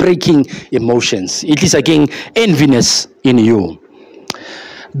 Heartbreaking emotions. It is again enviness in you.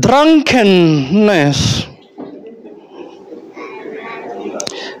 Drunkenness.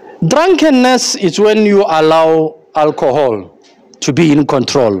 Drunkenness is when you allow alcohol to be in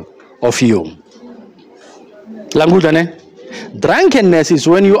control of you. Drunkenness is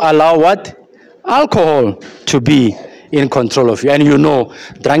when you allow what? Alcohol to be in control of you. And you know,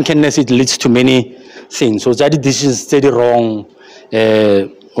 drunkenness, it leads to many things. So that decisions steady wrong.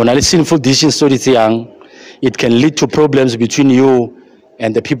 On sinful decisions, it can lead to problems between you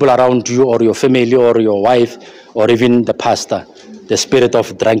and the people around you, or your family, or your wife, or even the pastor. The spirit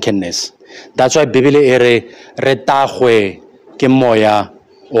of drunkenness. That's why Bibele ere retagwe ke moya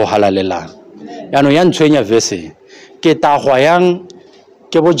o halalela. Yano yan tshwenya verse ke tagwa yang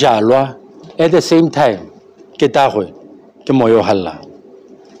ke bojalwa at the same time ke tagwe ke moya o halala.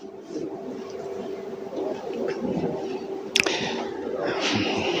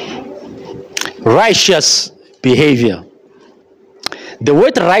 Righteous behavior. The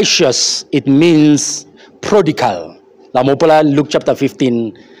word righteous, it means prodigal. Luke chapter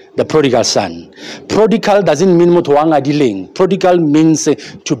 15, the prodigal son. Prodigal doesn't mean mutuanga diling. Prodigal means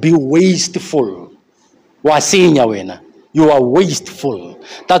to be wasteful. Wasinya wena. You are wasteful.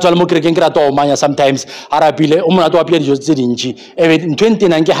 That's why mukireke nkira to omanya sometimes arabile umuna to apia dijo tse dinji. In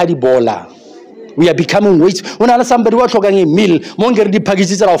 29 ke hadi bola. We are becoming wasteful. Una la somebody wa tlhokang meal mo ngere di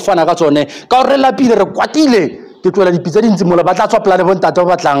package tsa ra fana ka tsone. Ka re la pile re kwatile. Ke tlola dipitsa dintsi mola ba tla tswa plane bo ntate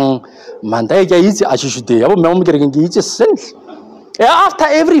ba batlang manda e ke itse a shishude ya bo mme mo kereng ke itse sense. After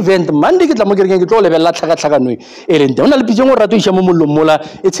every event Monday ke tla mo kereng ke tlo lebella tlhakatlhakanwe e leng teng ona le pitse go rato isha mo mollo mola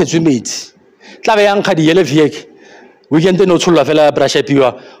e tshetswe metsi tla be yang khadi yele viek weekend no tsholla fela brush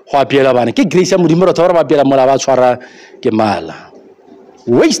apiwa go apiela bana ke grace ya modimo re tsora ba apiela mola ba tshwara ke mala.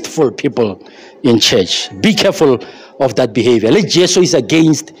 Wasteful people in church, be careful of that behavior. Like Jesus is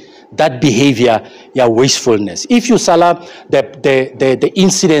against that behavior, your wastefulness. If you saw the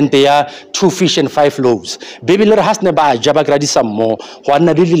incident there, 2 fish and 5 loaves, baby little has never jabagradi some more, one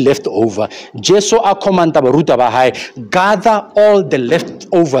really left over. Jesus a command baruta bahai, gather all the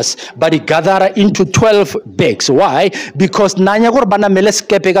leftovers, but he gather into 12 bags. Why? Because nanya gorbana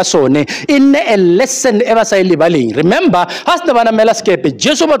meleskepe gasone in a lesson ever say libaling. Remember, has the bana meleskepe,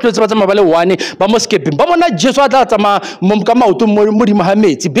 Jesus but was mabale one, bamoskepe, bamona Jesus atama mumkama utu muri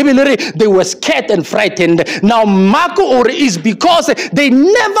Muhammad. Baby they were scared and frightened. Now Marco is because they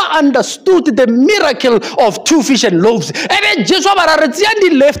never understood the miracle of 2 fish and loaves. Even Jesus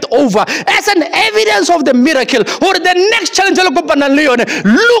left over as an evidence of the miracle. Or the next challenge,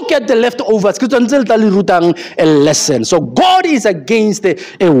 look at the leftovers. A lesson. So God is against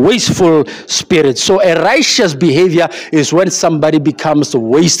a wasteful spirit. So a righteous behavior is when somebody becomes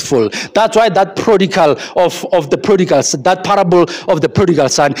wasteful. That's why that prodigal of the prodigal, that parable of the prodigal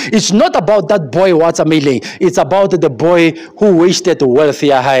son, it's not about that boy what's amazing. It's about the boy who wasted the wealth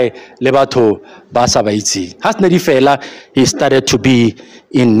high lebato basabaiti. Hasnedi fela, he started to be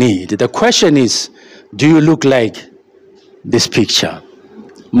in need. The question is, do you look like this picture?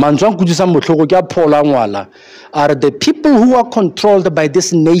 Manjwang kujisa mutlogo kya pola ngwala are the people who are controlled by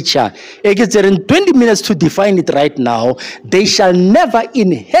this nature. It gets there in 20 minutes to define it right now. They shall never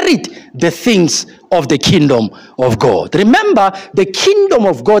inherit the things of the kingdom of God. Remember, the kingdom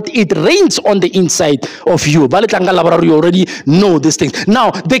of God, it reigns on the inside of you. You already know these things.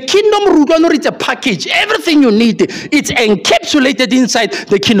 Now, the kingdom is a package. Everything you need, it's encapsulated inside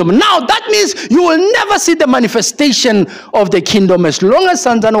the kingdom. Now, that means you will never see the manifestation of the kingdom as long as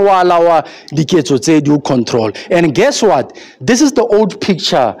Santan Walawa you control. And guess what? This is the old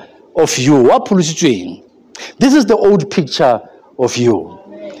picture of you. This is the old picture of you.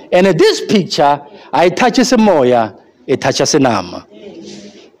 And in this picture, I touch a moya, it touches a nama.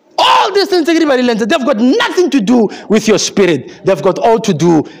 All these things, they've got nothing to do with your spirit. They've got all to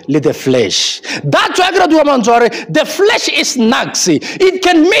do with the flesh. That's why the flesh is naxi. It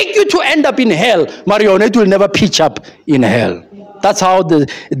can make you to end up in hell. Marion, it will never pitch up in hell. That's how the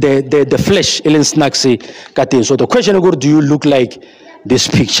flesh is naxi. So the question is, do you look like this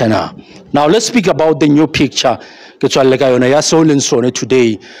picture now? Now let's speak about the new picture.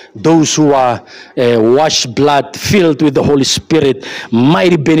 Today, those who are washed blood, filled with the Holy Spirit,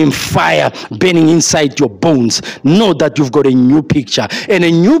 mighty burning fire, burning inside your bones, know that you've got a new picture. And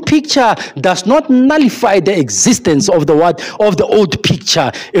a new picture does not nullify the existence of the what? Of the old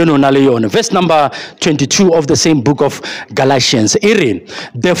picture. Verse number 22 of the same book of Galatians.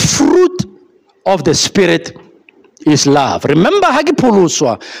 The fruit of the Spirit is love. Remember,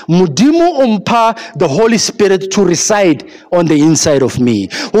 Mudimu umpa the Holy Spirit to reside on the inside of me.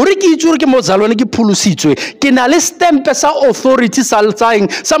 Authority saltang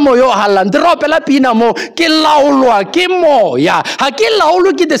samoyo halan dropela pina mo ke laulwa ke moya ha ke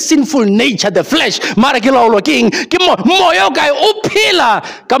laulu ke the sinful nature, the flesh mara ke laulwa king ke moyo guy uphila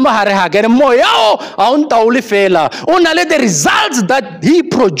kama hare ha ke moya o auntauli fela onale the results that he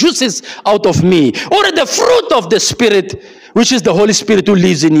produces out of me, or the fruit of the Spirit, which is the Holy Spirit who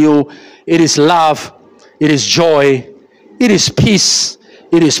lives in you. It is love, it is joy, it is peace,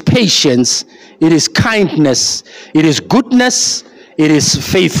 it is patience, it is kindness, it is goodness, it is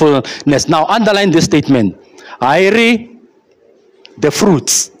faithfulness. Now underline this statement. I read the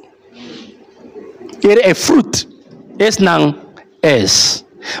fruits. A fruit is nang es.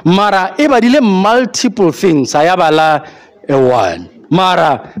 Mara ebadile multiple things. Ayabala a one.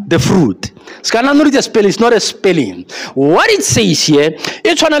 Mara the fruit. It's not a spelling. What it says here,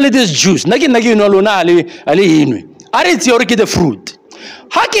 it's one of this juice. Nagi no luna ali inwe. It's the fruit.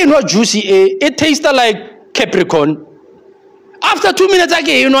 How can you know juicy? It tastes like Capricorn. After 2 minutes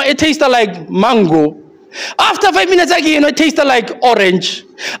again, it tastes like mango. After 5 minutes again, it tastes like orange.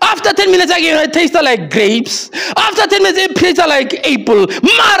 After 10 minutes again, it tastes like grapes. After 10 minutes, it tastes like apple.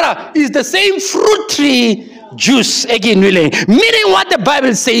 Mara is the same fruit tree. Juice again, meaning what the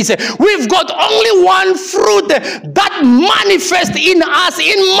Bible says, we've got only one fruit that manifests in us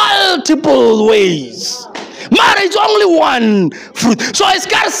in multiple ways. Marriage only one fruit. So it's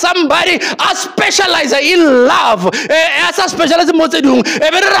got somebody a specializer in love, as a specializer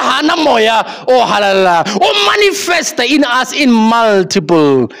or manifest in us in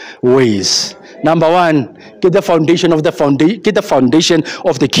multiple ways. Number one, get the foundation of the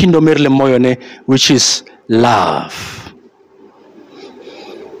kingdom, which is love.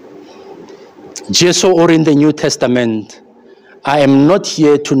 Jesus, or in the New Testament, I am not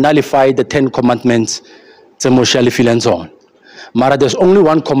here to nullify the 10 commandments. Mara, there's only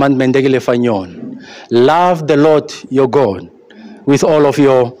one commandment. Love the Lord your God with all of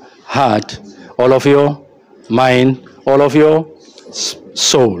your heart, all of your mind, all of your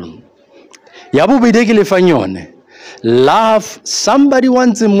soul. Love somebody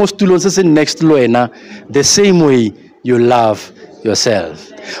wants the most to lose next to the same way you love yourself.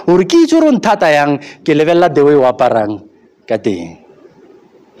 Urkichurun tatayang kelevela dewe waparang kati.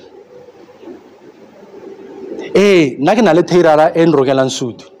 Nakinale teirara en rogelan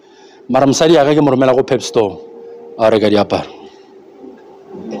sud. Maram sari aga ke mormela ko pep store. Aregari apar.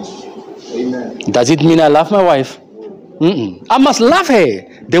 Does it mean I love my wife? I must love her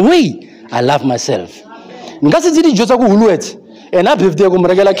the way I love myself. Ngase zidi josa ku huluet. Na birthday ko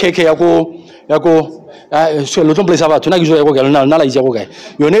mregela keke yako so lo tomple saba tuna gizo yako galna na la izako kai.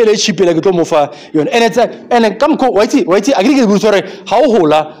 Yone ele chipela ke to mofa yon ene kam ko waiti agrike busore how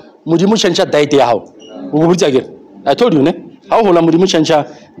hola mudimu chencha daite ya how. I told you, ne? How hola mudimu chencha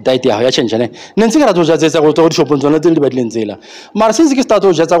daite ya ya chencha ne. Nensika to jaza ko to shop nzona tili badlenzela. Mara since ke start to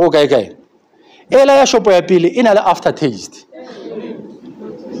jaza ko kai. Ela ya shop ya pili ina la aftertaste.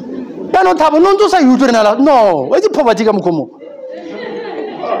 No, Thabo, non do say you do na. No, why the poverty come komo?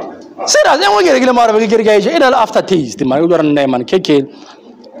 Sera, I won't get mara be get gauge. Ina la aftertaste. Man, you don't name man keke.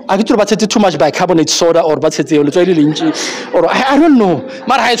 I get to too much bicarbonate soda or but it's or I don't know.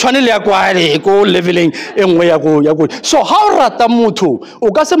 Mara I trying to acquire go leveling and where go. So how ratamutu?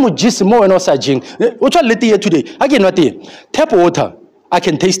 Ogase mujisimo and osajing. What you let here today? Again, what here? Tap water. I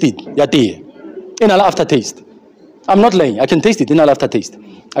can taste it. Yati. In an aftertaste. I'm not lying. I can taste it in an aftertaste.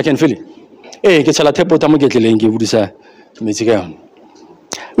 I can feel it. Eh, get a tap water. I'm getting lengi. Would you say?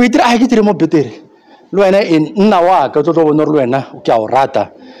 We try to get remote better. Luena in Nawa, Kato Norluena,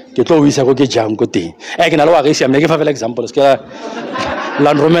 Rata. Get always a good jam good thing. I can allow I make a example.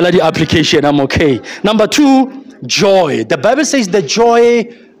 Land Romelody application, I'm okay. Number two, joy. The Bible says the joy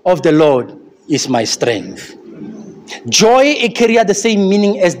of the Lord is my strength. Joy, it carries the same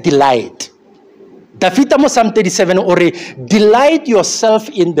meaning as delight. David mo Psalm 37, or delight yourself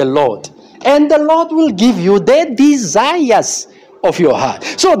in the Lord, and the Lord will give you the desires of your heart.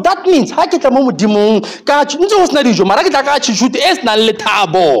 So that means,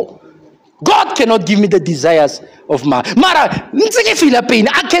 God cannot give me the desires of my heart.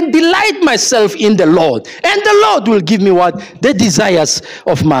 I can delight myself in the Lord, and the Lord will give me what? The desires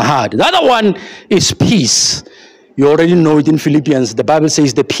of my heart. The other one is peace. You already know it in Philippians. The Bible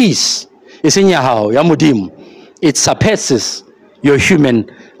says the peace is in your house. It surpasses your human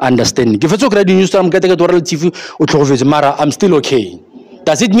understanding. I'm still okay.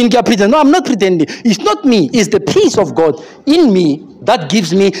 Does it mean you're pretending? No, I'm not pretending. It's not me. It's the peace of God in me that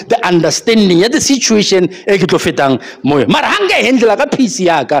gives me the understanding of the situation.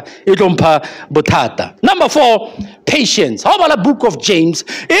 Number 4, patience. How about the book of James?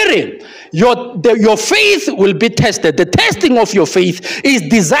 Your faith will be tested. The testing of your faith is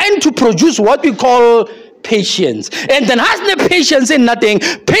designed to produce what we call patience. And then has no patience in nothing.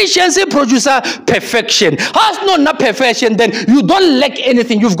 Patience produces perfection. Has not perfection, then you don't lack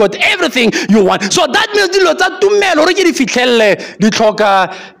anything. You've got everything you want. So that means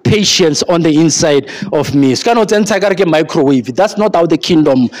patience on the inside of me. Microwave. That's not how the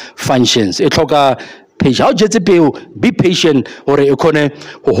kingdom functions. It's patience. Be patient or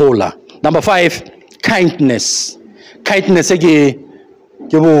Number 5, kindness. Kindness again.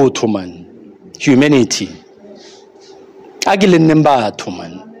 Humanity. Agile number 2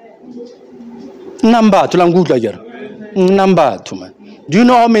 man. Number 2 Number 2 man. Do you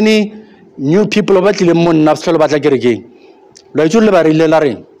know how many new people about the moon nafsul about like again?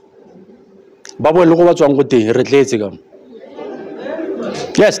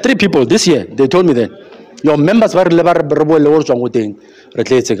 Yes, 3 people this year. They told me that your members were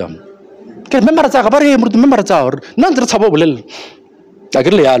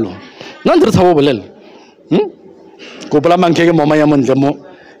Kopala mankege mama yaman gamo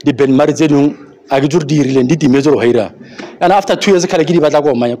di ben marizenung agijur diri di mezoro haira. And after 2 years kala gidi batla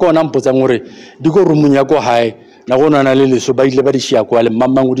ko manya ko nam poza ngore di ko rumunya ko hai na go na le so ba ile ba di shia ko ale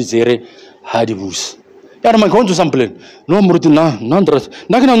mamma ngudi zere ha di bus. Ya man ko ntu sample no muruti na nandra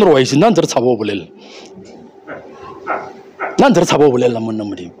na kina ndro waisi nandra tsabo bolel. Nandra tsabo bolel la monna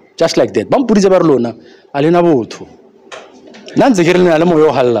mudi. Just like that. Bam puri jabar lona alena botu. Nan zegirne ala mo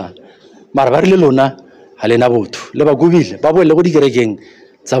yo halla. Marbar le lona halena botu le ba gubile ba bolle go di gerekeng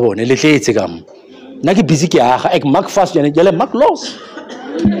tsa bone le tletse kam nna ke busy ke aga ek mark fast yane le mark loss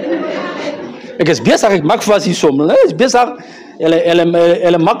ek is besig ek mark fast hier som is besig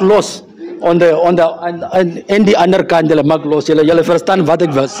ele mark loss on the in die ander kant le mark loss julle verstaan wat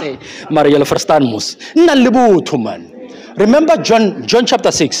ek wil sê maar julle verstaan mos nna le botu man. Remember John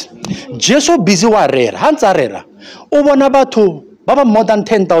chapter 6. Jesus busy wa rera hantsa rera o bona batho baba more than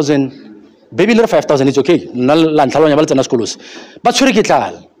 10,000. Baby little 5,000 is okay. But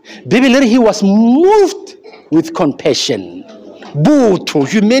Baby he was moved with compassion. Buto,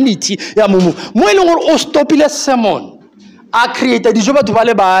 humanity. Ostopile sermon. I created the job to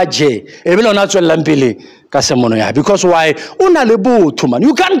Valebaje. Because why?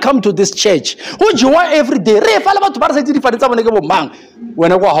 You can't come to this church. You want every day.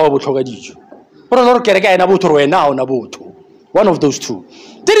 When I go one of those two.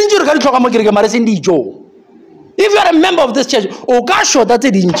 If you are a member of this church, oh gosh, that's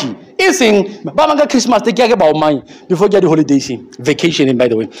it. If Bamanga Christmas, they care about mine before the holiday vacation, by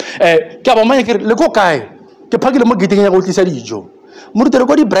the way. The Pagamo getting a what is a Joe. Murder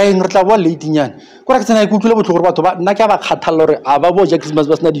brain, Ratawa Latian. Correct, and I could look about Nakaba Catalor, Ababo Christmas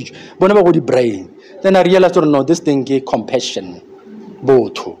was not each, Bonaba brain. Then I realized, no, this thing gave compassion.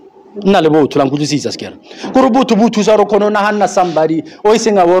 Both. Nalebo to Langusis girl. Kurubutu Butuzaro Kononahana somebody,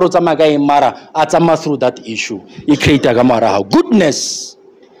 oising a word of Magai Mara at Sama through that issue. He created Gamara. Goodness.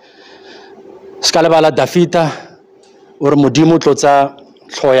 Scalabala Dafita or Modimo Tota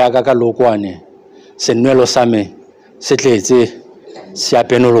Troyagaga Loquane. Senuelo Same Setleze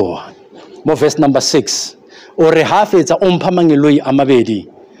Siapenolo. More verse number 6. Or a half it's a Ompamangului Amabedi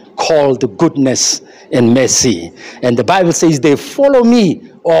called goodness and mercy. And the Bible says they follow me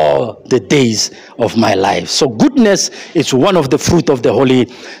all the days of my life. So goodness is one of the fruit of the Holy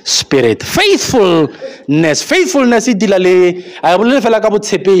Spirit. Faithfulness idilale I will fela ka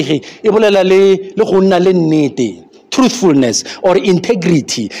botshepehi e bolela le go nna le nnete. Truthfulness or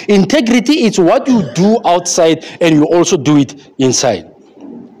integrity. Integrity is what you do outside and you also do it inside.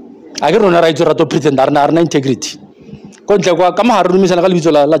 I don't know right to pretend na integrity. kontle kwa ka mahare rumisana ka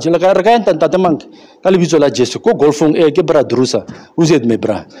lebitso la jela ka re ka ntanta mank ka lebitso la Jesu ko golfong ke bra drusa o zet me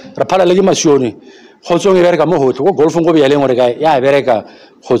bra ra phala le ke masione khotsong e bereka mo hotle ko golfong go bealeng gore ka ya bereka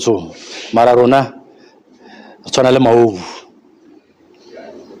khotsong mara rona tsona le maovu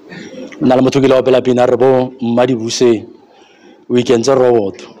nna le motho ke la opela pina re bo mmadi buse weekends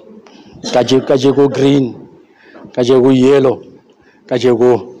robot ka je go green ka je go yellow ka je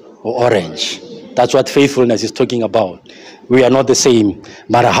go orange. That's what faithfulness is talking about. We are not the same,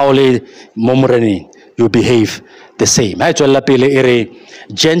 but how you behave the same.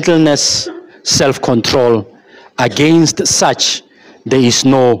 Gentleness, self-control. Against such, there is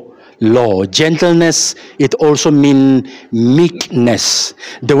no law. Gentleness, it also means meekness.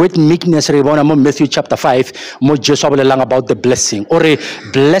 The word meekness, Matthew chapter 5, about the blessing. Or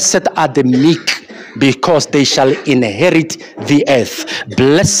blessed are the meek, because they shall inherit the earth.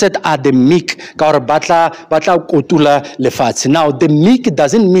 Blessed are the meek. Now, the meek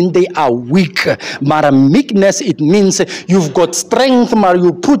doesn't mean they are weak. Mara meekness, it means you've got strength, Mara,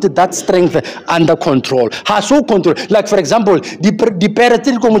 you put that strength under control. Haso control. Like for example, the parent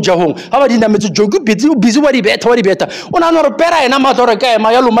ko mujahong. How about in jogu busy wari better. Ona no pera ena matora kaya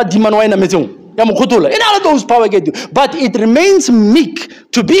mayalu madiman wa ina metung. In all those power get you, but it remains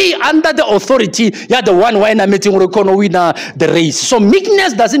meek to be under the authority. You're the one when I'm meeting the race. So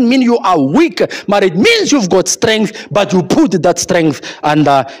meekness doesn't mean you are weak, but it means you've got strength, but you put that strength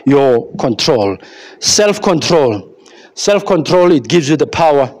under your control. Self-control. Self-control, it gives you the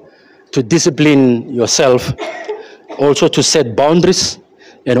power to discipline yourself, also to set boundaries,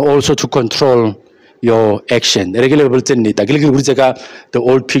 and also to control your action. The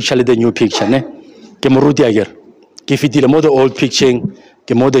old picture, the new picture. The old picture,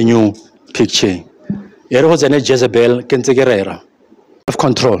 the new picture. Jezebel,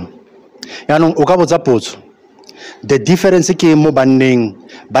 self-control. The difference is that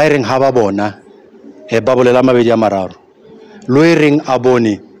Byring Hababona, a Babolama Vidiamarar, Luring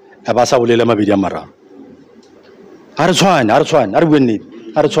Aboni, a Basabulama Vidiamarar. Archwan,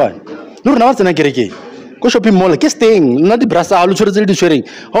 Archwan. No, not an agree. Go shopping mall, kissing, not the brassa, I'll swearing.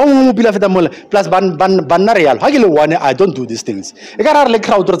 Oh, plus Banarial. I don't do these things. I got like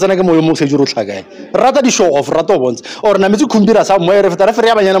crowd or rather the show of Rato ones or Namizu Kumbira somewhere if the referee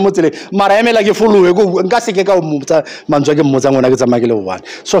Marame like a fool go and Gassika Manjaga Mozamagalo one.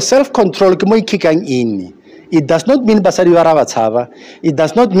 So self control kicking in. It does not mean Basarivaravata. It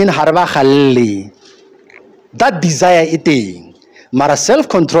does not mean Harva Halli. That desire eating. Mara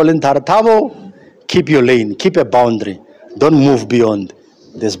self-control in Thabo, keep your lane, keep a boundary. Don't move beyond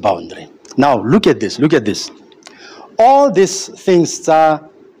this boundary. Now, look at this, look at this. All these things are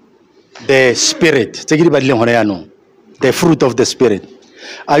the spirit, the fruit of the spirit.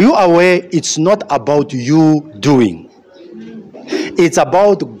 Are you aware it's not about you doing? It's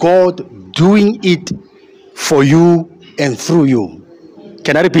about God doing it for you and through you.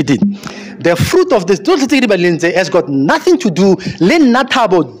 Can I repeat it? The fruit of this has got nothing to do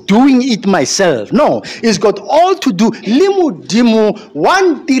with doing it myself. No, it's got all to do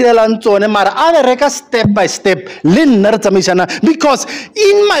one step by step because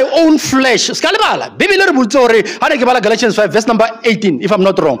in my own flesh, Galatians 5 verse number 18, if I'm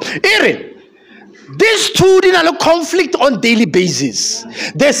not wrong. These two didn't conflict on daily basis.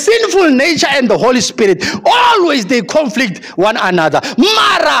 The sinful nature and the Holy Spirit always they conflict one another.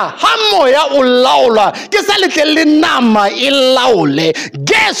 Mara hamoya ulaula nama ilaule.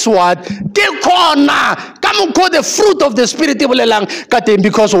 Guess what? Come call the fruit of the Spirit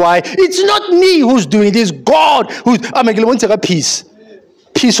because why? It's not me who's doing it. It's God who's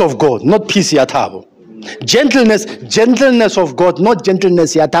peace of God, not peace yatabo. Gentleness of God, not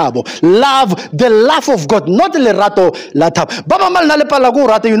gentleness yatabo. Love, the love of God, not le rato latab. Baba mal nalepalago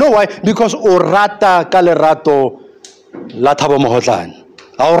rata, you know why? Because orata kalerato latabo Mogotlane.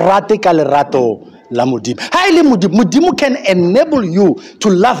 Orate kalerato la mudim. Highly mudimu can enable you to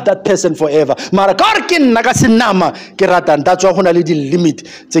love that person forever. Mara karkin nagasinama keratan. That's why hona lidi limit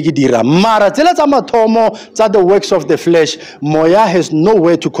tegidira. Mara tela tama tomo the works of the flesh. Moya has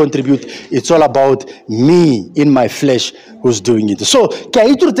nowhere to contribute. It's all about me in my flesh who's doing it. So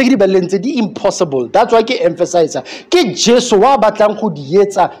kaitur tegidi balente di impossible. That's why I emphasize. Ke Jesu wa batlang go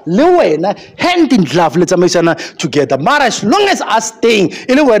dietsa le wena hand in glove let's make together. Mara as long as us staying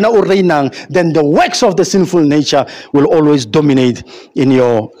ile wena o reinang, then the works of the sinful nature will always dominate in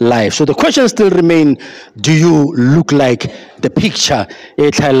your life. So the question still remains, do you look like the picture?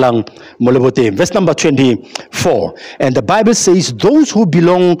 Verse number 24. And the Bible says, those who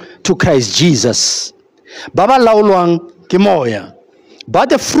belong to Christ Jesus, Baba Laulwang Kimoya, but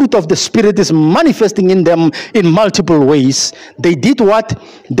the fruit of the Spirit is manifesting in them in multiple ways. They did what?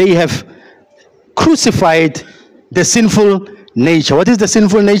 They have crucified the sinful nature. What is the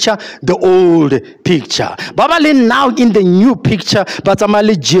sinful nature? The old picture. Babale now in the new picture, but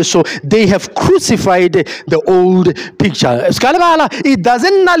they have crucified the old picture. It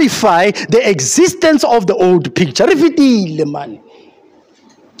doesn't nullify the existence of the old picture. Man.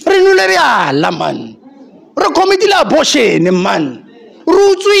 Man.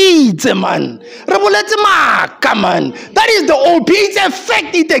 Man. That is the old piece. It's a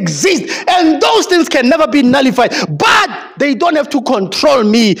fact, it exists, and those things can never be nullified, but they don't have to control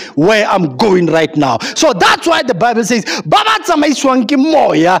me where I'm going right now. So that's why the Bible says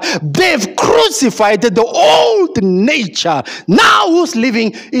they've crucified the old nature. Now who's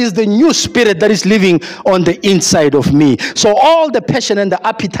living is the new spirit that is living on the inside of me. So all the passion and the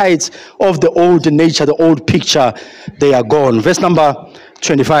appetites of the old nature, the old picture, they are gone. Verse number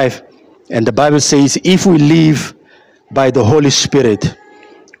 25, and the Bible says, if we live by the Holy Spirit,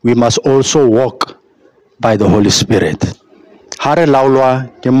 we must also walk by the Holy Spirit. Hare laulwa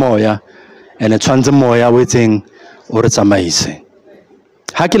ke moya, and it tshwantse moya wetseng o re tsamaise.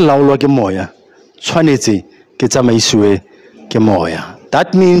 Ha ke laulwa ke moya, tshwanetse ke tsamaisiwe ke moya.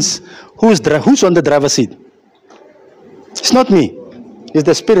 That means who's on the driver's seat? It's not me. It's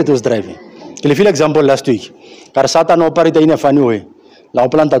the Spirit who's driving. I'll give example last week. Kar Satan operate in a funny way. La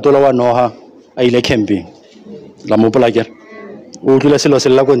planta tola wa noha a ile camping. La mopola ke. O tlile selo se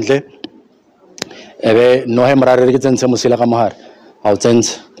la kontle. Ebe no he mrare re ke tsentse mosela ka mohare. A o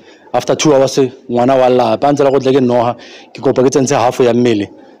tsentse. After 2 hours ngwana wa la pa ntse la go tle ke noha ke kopa ke tsentse half ya mmele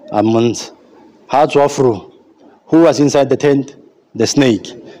a month. Ha tswa through. Who was inside the tent? The snake.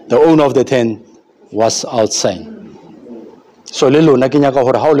 The owner of the tent was outside. So le lona ke nyaka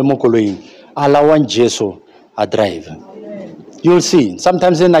hore ha o le mo koloing alawan Jesu a drive. You'll see.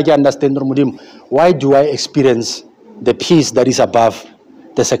 Sometimes then I can understand why do I experience the peace that is above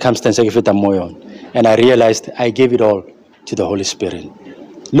the circumstance and I realized I gave it all to the Holy Spirit.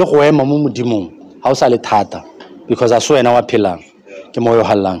 Look where mamu how sale tata because I saw an hour pillar.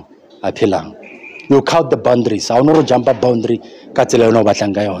 You count the boundaries. I don't jump a boundary. That's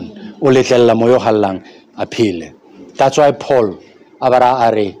why Paul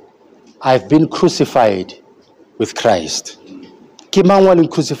I've been crucified with Christ. Kimangwa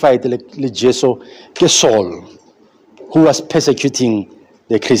crucified le Jesu ke Saul, who was persecuting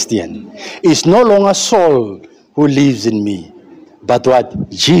the Christian. It's no longer Saul who lives in me, but what?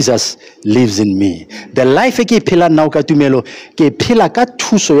 Jesus lives in me. The life ke phela now ka tumelo ke phela ka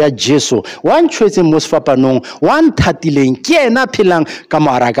thuso ya Jesu. One choice most fapanong, one tatileng ke ena phelang ka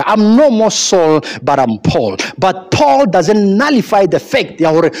maraka. I'm no more Saul, but I'm Paul. But Paul doesn't nullify the fact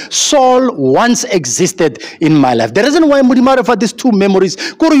that Saul once existed in my life. The reason why Mudimare for these two memories,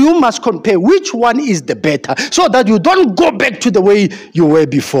 you must compare which one is the better, so that you don't go back to the way you were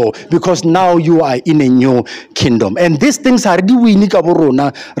before, because now you are in a new kingdom. And these things are really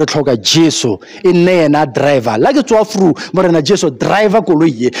Jesu in na driver like it's all through morena Jesu driver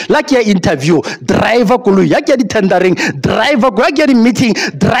koloi like your interview driver koloi ya ke di tendering driver go ya ke meeting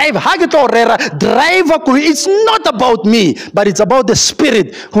driver ha ke tlo rera driver koloi. It's not about me, but it's about the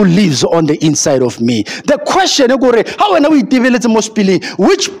Spirit who lives on the inside of me. The question how when we develop most feeling,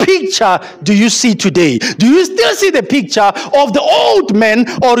 which picture do you see today? Do you still see the picture of the old man,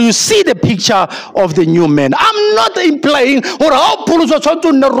 or you see the picture of the new man? I'm not implying or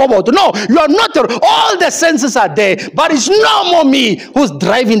robot. No, you are not. All the senses are there, but it's no more me who's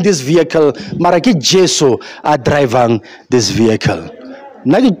driving this vehicle. Maraki Jesu are driving this vehicle.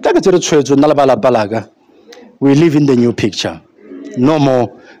 We live in the new picture, no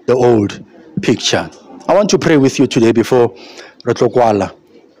more the old picture. I want to pray with you today before Retlokwala.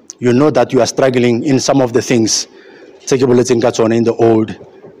 You know that you are struggling in some of the things in the old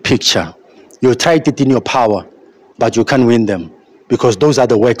picture. You tried it in your power, but you can't win them, because those are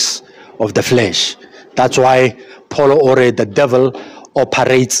the works of the flesh. That's why Paul already, the devil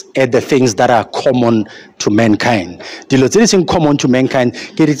operates at the things that are common to mankind. The common to mankind,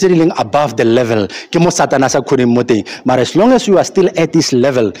 above the level. But as long as you are still at this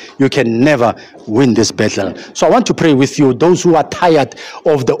level, you can never win this battle. So I want to pray with you, those who are tired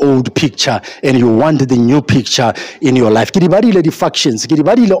of the old picture and you want the new picture in your life. The factions,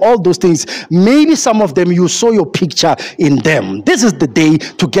 all those things. Maybe some of them you saw your picture in them. This is the day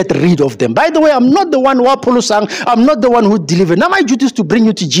to get rid of them. By the way, I'm not the one who I'm not the one who delivered. Now my duty is to bring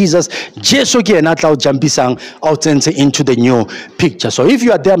you to Jesus. Jesus and into the new picture. So if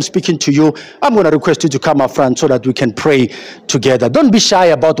you are there, I'm speaking to you, I'm going to request you to come up front so that we can pray together. Don't be shy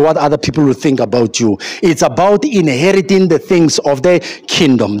about what other people will think about you. It's about inheriting the things of the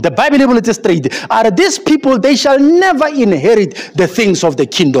kingdom. The Bible is straight. Are these people, they shall never inherit the things of the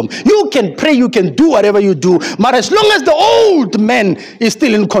kingdom. You can pray, you can do whatever you do, but as long as the old man is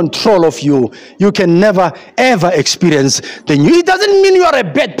still in control of you, you can never ever experience the new. It doesn't mean you are a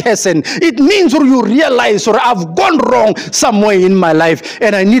bad person. It means you realize, or I've gone wrong somewhere in my life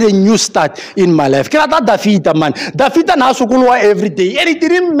and I need a new start in my life. David, man. David every day, and it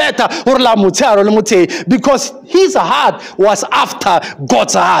didn't matter because his heart was after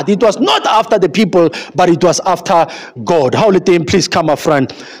God's heart. It was not after the people, but it was after God. Holy Dame, please come up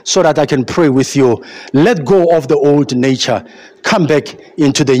front so that I can pray with you. Let go of the old nature. Come back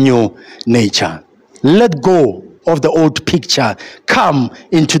into the new nature. Let go of the old picture. Come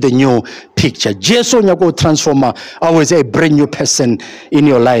into the new picture. Jesus go transformer. I was a brand new person in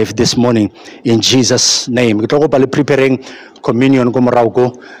your life this morning in Jesus' name. Preparing communion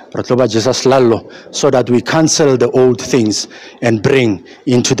Jesus lalo, so that we cancel the old things and bring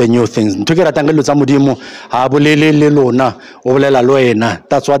into the new things.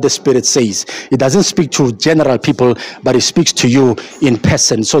 That's what the Spirit says. It doesn't speak to general people, but it speaks to you in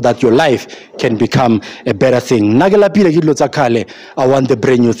person so that your life can become a better thing. I want the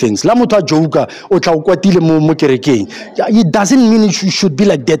brand new things. It doesn't mean you should be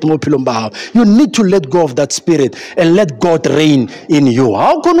like that. You need to let go of that spirit and let God reign in you.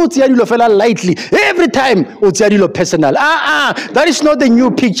 How can you fella lightly every time personal? That is not the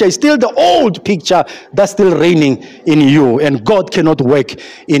new picture. It's still the old picture that's still reigning in you, and God cannot work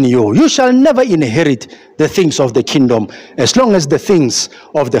in you. You shall never inherit the things of the kingdom as long as the things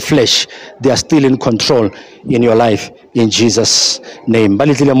of the flesh, they are still in control in your life in Jesus' name. I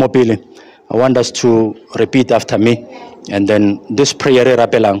want us to repeat after me, and then this prayer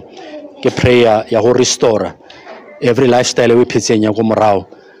prayer ya restore every lifestyle we pitching ya go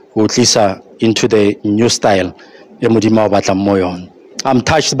into the new style. I'm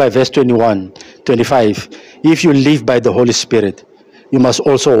touched by verse 21, 25. If you live by the Holy Spirit, you must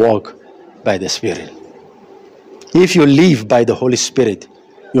also walk by the Spirit. If you live by the Holy Spirit,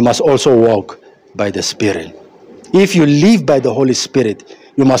 you must also walk by the Spirit. If you live by the Holy Spirit,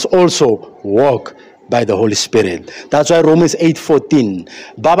 you must also walk by the Holy Spirit. That's why Romans 8:14,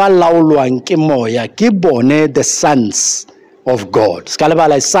 Baba laulwang ke moya ke bone the sons of God.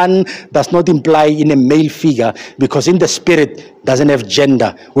 Scalabala, son does not imply in a male figure, because in the spirit doesn't have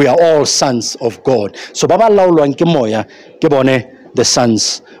gender. We are all sons of God. So Baba laulwang ke moya ke bone the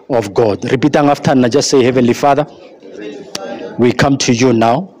sons of God. Repeating after me, just say, Heavenly Father, we come to you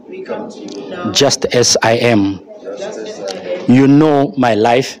now, just as I am. You know my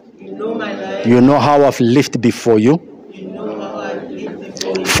life. You know how I've lived before you.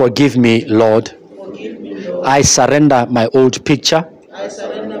 Forgive me, Lord. I surrender my old picture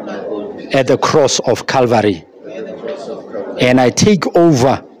at the cross of Calvary. And I take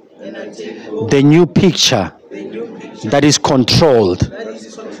over the new picture that is controlled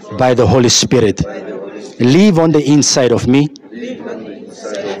by the Holy Spirit. Live on the inside of me.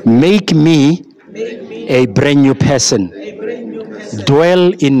 Make me a brand new person.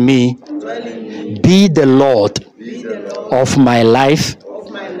 Dwell in me. Be the Lord of my life,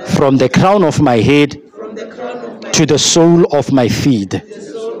 from the crown of my head to the sole of my feet.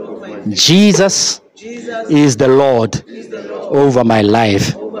 Jesus is the Lord over my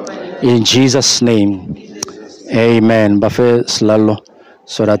life. In Jesus' name, amen. Buffet slalo,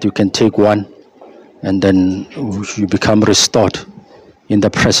 so that you can take one and then you become restored in the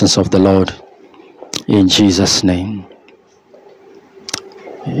presence of the Lord. In Jesus' name.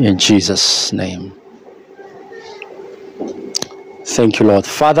 In Jesus' name. Thank you, Lord.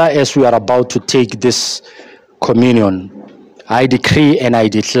 Father, as we are about to take this communion, I decree and I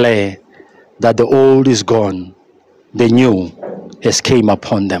declare that the old is gone, the new has came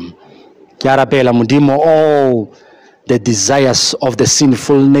upon them. All the desires of the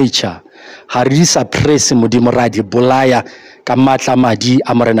sinful nature, harisa presi mudimo radi bolaya kamatla madi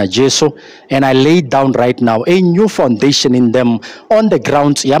amrena Jesu, and I lay down right now a new foundation in them on the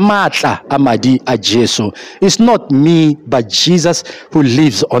grounds yamatla amadi a Jesu. It's not me but Jesus who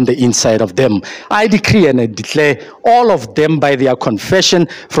lives on the inside of them. I decree and I declare all of them by their confession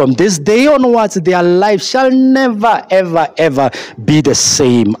from this day onwards their life shall never ever ever be the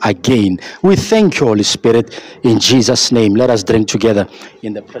same again. We thank you, Holy Spirit, in Jesus' name. Let us drink together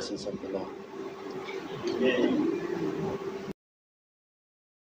in the presence of the Lord. Amen.